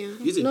doctors. Yeah.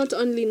 Isn't Not it?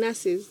 only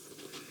nurses.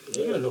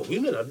 Yeah, no,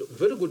 women are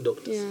very good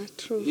doctors. Yeah,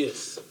 true.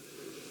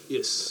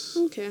 Yes.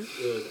 Okay.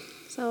 Yeah.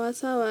 Sawa.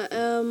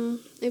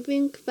 I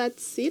think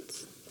that's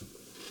it.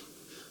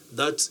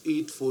 That's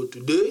it for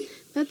today.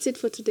 That's it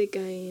for today,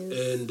 guys.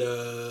 And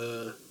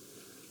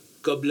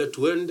kabla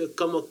tuende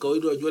kama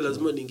kawaida wajua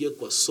lazima niingie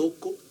kwa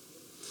soko.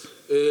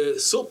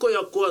 Soko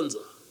ya kwanza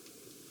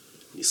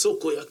ni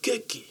soko ya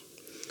keki.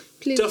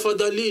 Please.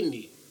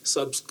 Tafadhalini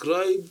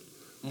subscribe,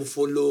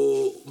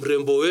 mfollow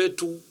mrembo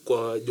wetu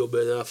kwa job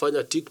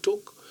anafanya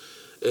TikTok.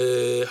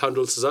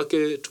 Handles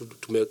zake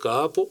tumeka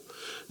hapo.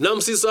 Na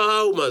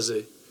msisahau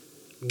maze.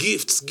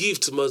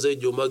 Gifts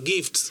mazejo, ma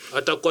gifts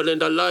atakuwa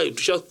nenda live,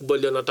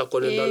 tushakubaliana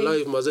atakuwa nenda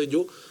live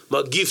mazejo,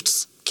 ma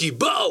gifts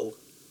kibao.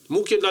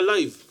 Mkienda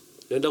live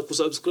nenda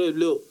kusubscribe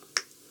leo.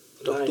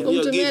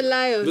 Tumtumia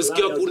lion.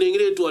 Msikia kuna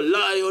ingine tu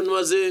lion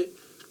maze,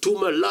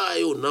 tuma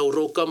lion na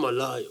uroka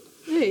malayo.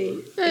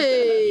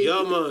 Hey.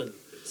 Yeah man.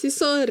 Si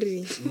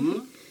sorry.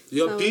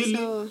 Ya pili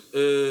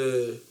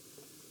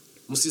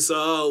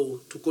msisahau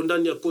tuko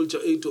ndani ya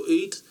Culture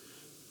 808.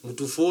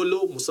 Mtu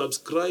follow,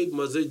 msubscribe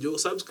mazejo,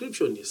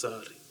 subscription ni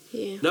sare.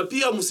 Yeah. Na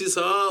pia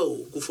msisahau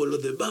kufollow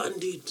the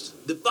bandit,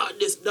 the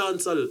baddest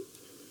dancer,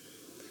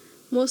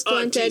 Most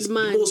wanted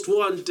man. Most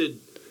wanted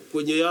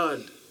kwenye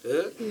yard.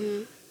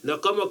 Na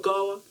kama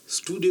kawa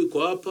studio iko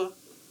hapa,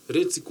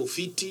 rates iko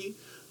fiti,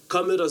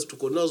 cameras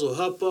tuko nazo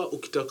hapa.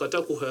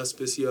 Ukitaka kuhaya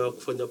space ya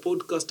kufanya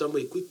podcast ama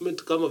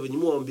equipment kama venye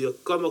mwambia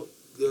kama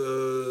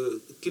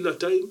kila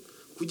time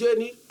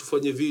kujeni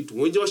tufanye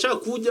vitu. Wenye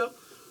washakuja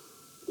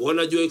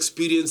wanajua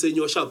experience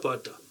yenye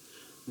washapata.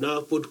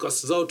 Na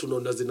podcast zao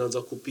tunaona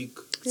zinaanza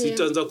kupika.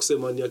 Sitaanza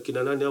kusema ni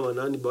akina nani ama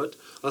nani, but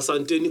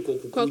asanteni kwa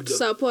kukuja.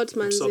 Kwa support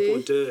manze.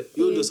 Support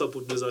hiyo ndio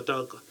support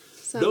tunataka.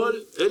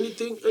 Doll,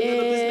 anything, any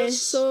other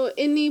business? So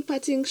any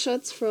parting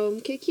shots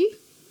from Keki?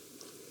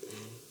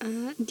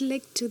 I'd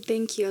like to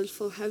thank you all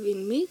for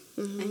having me,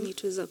 and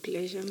it was a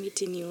pleasure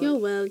meeting you all. You're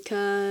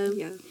welcome.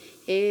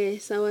 Yeah.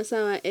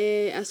 Sawa.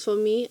 As for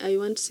me, I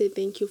want to say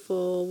thank you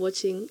for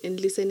watching and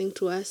listening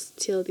to us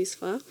till this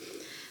far.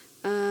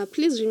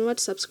 Please remember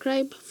to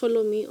subscribe.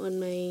 Follow me on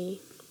my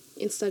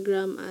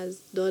Instagram as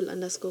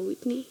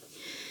doll_Whitney.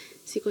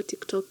 Siko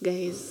TikTok,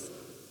 guys.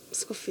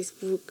 Siko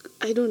Facebook.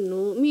 I don't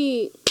know.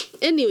 Me.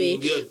 Anyway,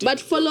 but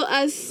follow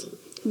us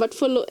But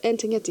follow and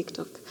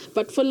TikTok.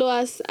 But follow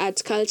us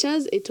at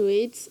Cultures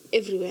 808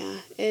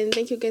 everywhere. And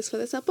thank you guys for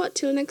the support.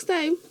 Till next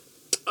time.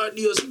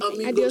 Adios,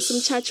 amigos. Adios,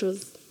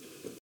 muchachos.